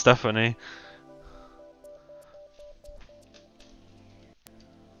behind Stephanie.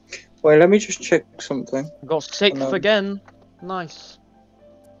 Wait, let me just check something. Got 6th again. Nice.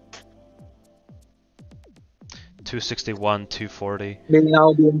 261, 240. Maybe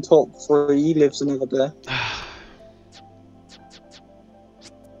I'll be in top 3. He lives another day.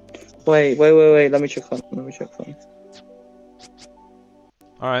 Wait. Let me check something.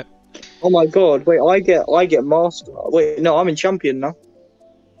 Alright. Oh my god! Wait, I get master. Wait, no, I'm in champion now.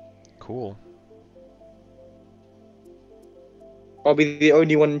 Cool. I'll be the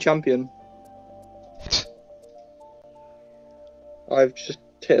only one in champion. I've just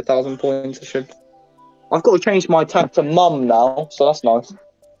hit 1,000 points. I've got to change my tag to mum now, so that's nice.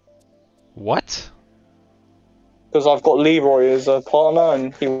 What? Because I've got Leroy as a partner,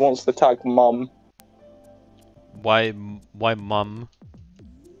 and he wants the tag mum. Why mum?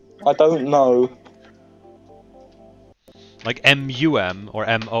 I don't know. Like M-U-M or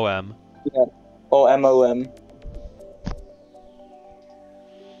M-O-M? Yeah, or M-O-M.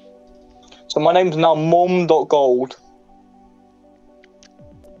 So my name's now mom.gold.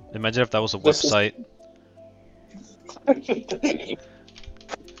 Imagine if that was a website.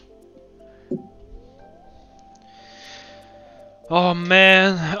 Oh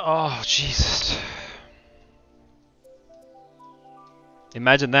man, oh Jesus.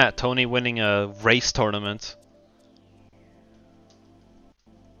 Imagine that, Tony winning a race tournament.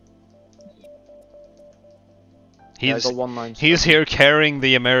 He's here carrying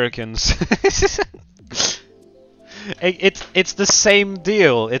the Americans. It's the same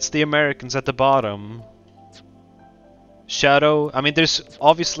deal. It's the Americans at the bottom. Shadow. I mean, there's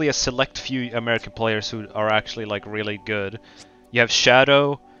obviously a select few American players who are actually like really good. You have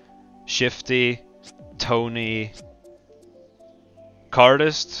Shadow, Shifty, Tony,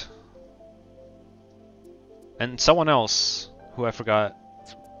 Cardist, and someone else who I forgot.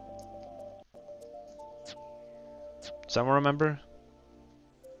 Someone remember?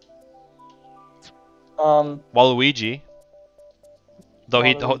 Waluigi. Though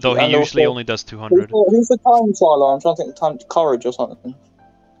he usually only does 200. Who's the time trialer? I'm trying to think. Time Courage or something.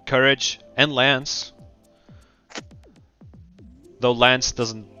 Courage and Lance. Though Lance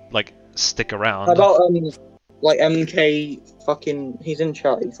doesn't like stick around. How about like MK fucking? He's in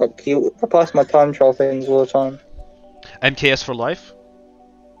chat. He's like he replies to my time trial things all the time. MKS for life.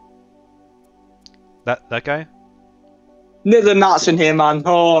 That guy. The nuts in here, man.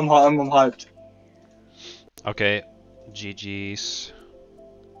 Oh, I'm hyped. Okay, GG's.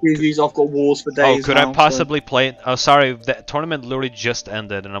 GG's. I've got wars for days. Oh, could I possibly play? Oh, sorry, the tournament literally just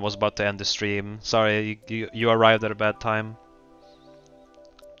ended, and I was about to end the stream. Sorry, you arrived at a bad time.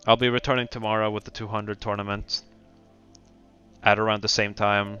 I'll be returning tomorrow with the 200 tournament at around the same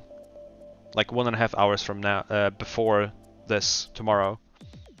time, like 1.5 hours from now. Before this tomorrow,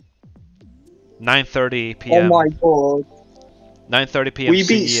 9:30 p.m. Oh my god. 9:30 p.m.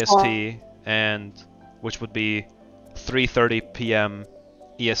 CEST, and which would be 3:30 p.m.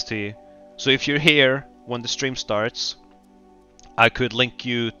 EST. So if you're here when the stream starts, I could link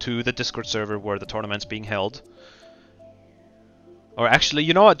you to the Discord server where the tournament's being held. Or actually,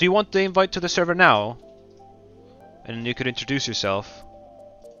 you know what? Do you want the invite to the server now? And you could introduce yourself.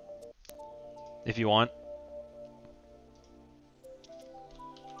 If you want.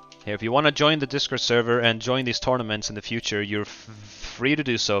 Here, if you want to join the Discord server and join these tournaments in the future, you're free to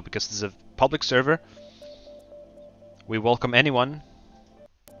do so because this is a public server. We welcome anyone.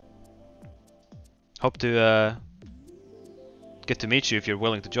 Hope to get to meet you if you're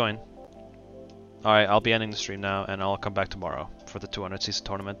willing to join. Alright, I'll be ending the stream now and I'll come back tomorrow for the 200 season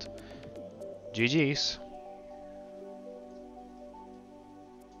tournament. GG's.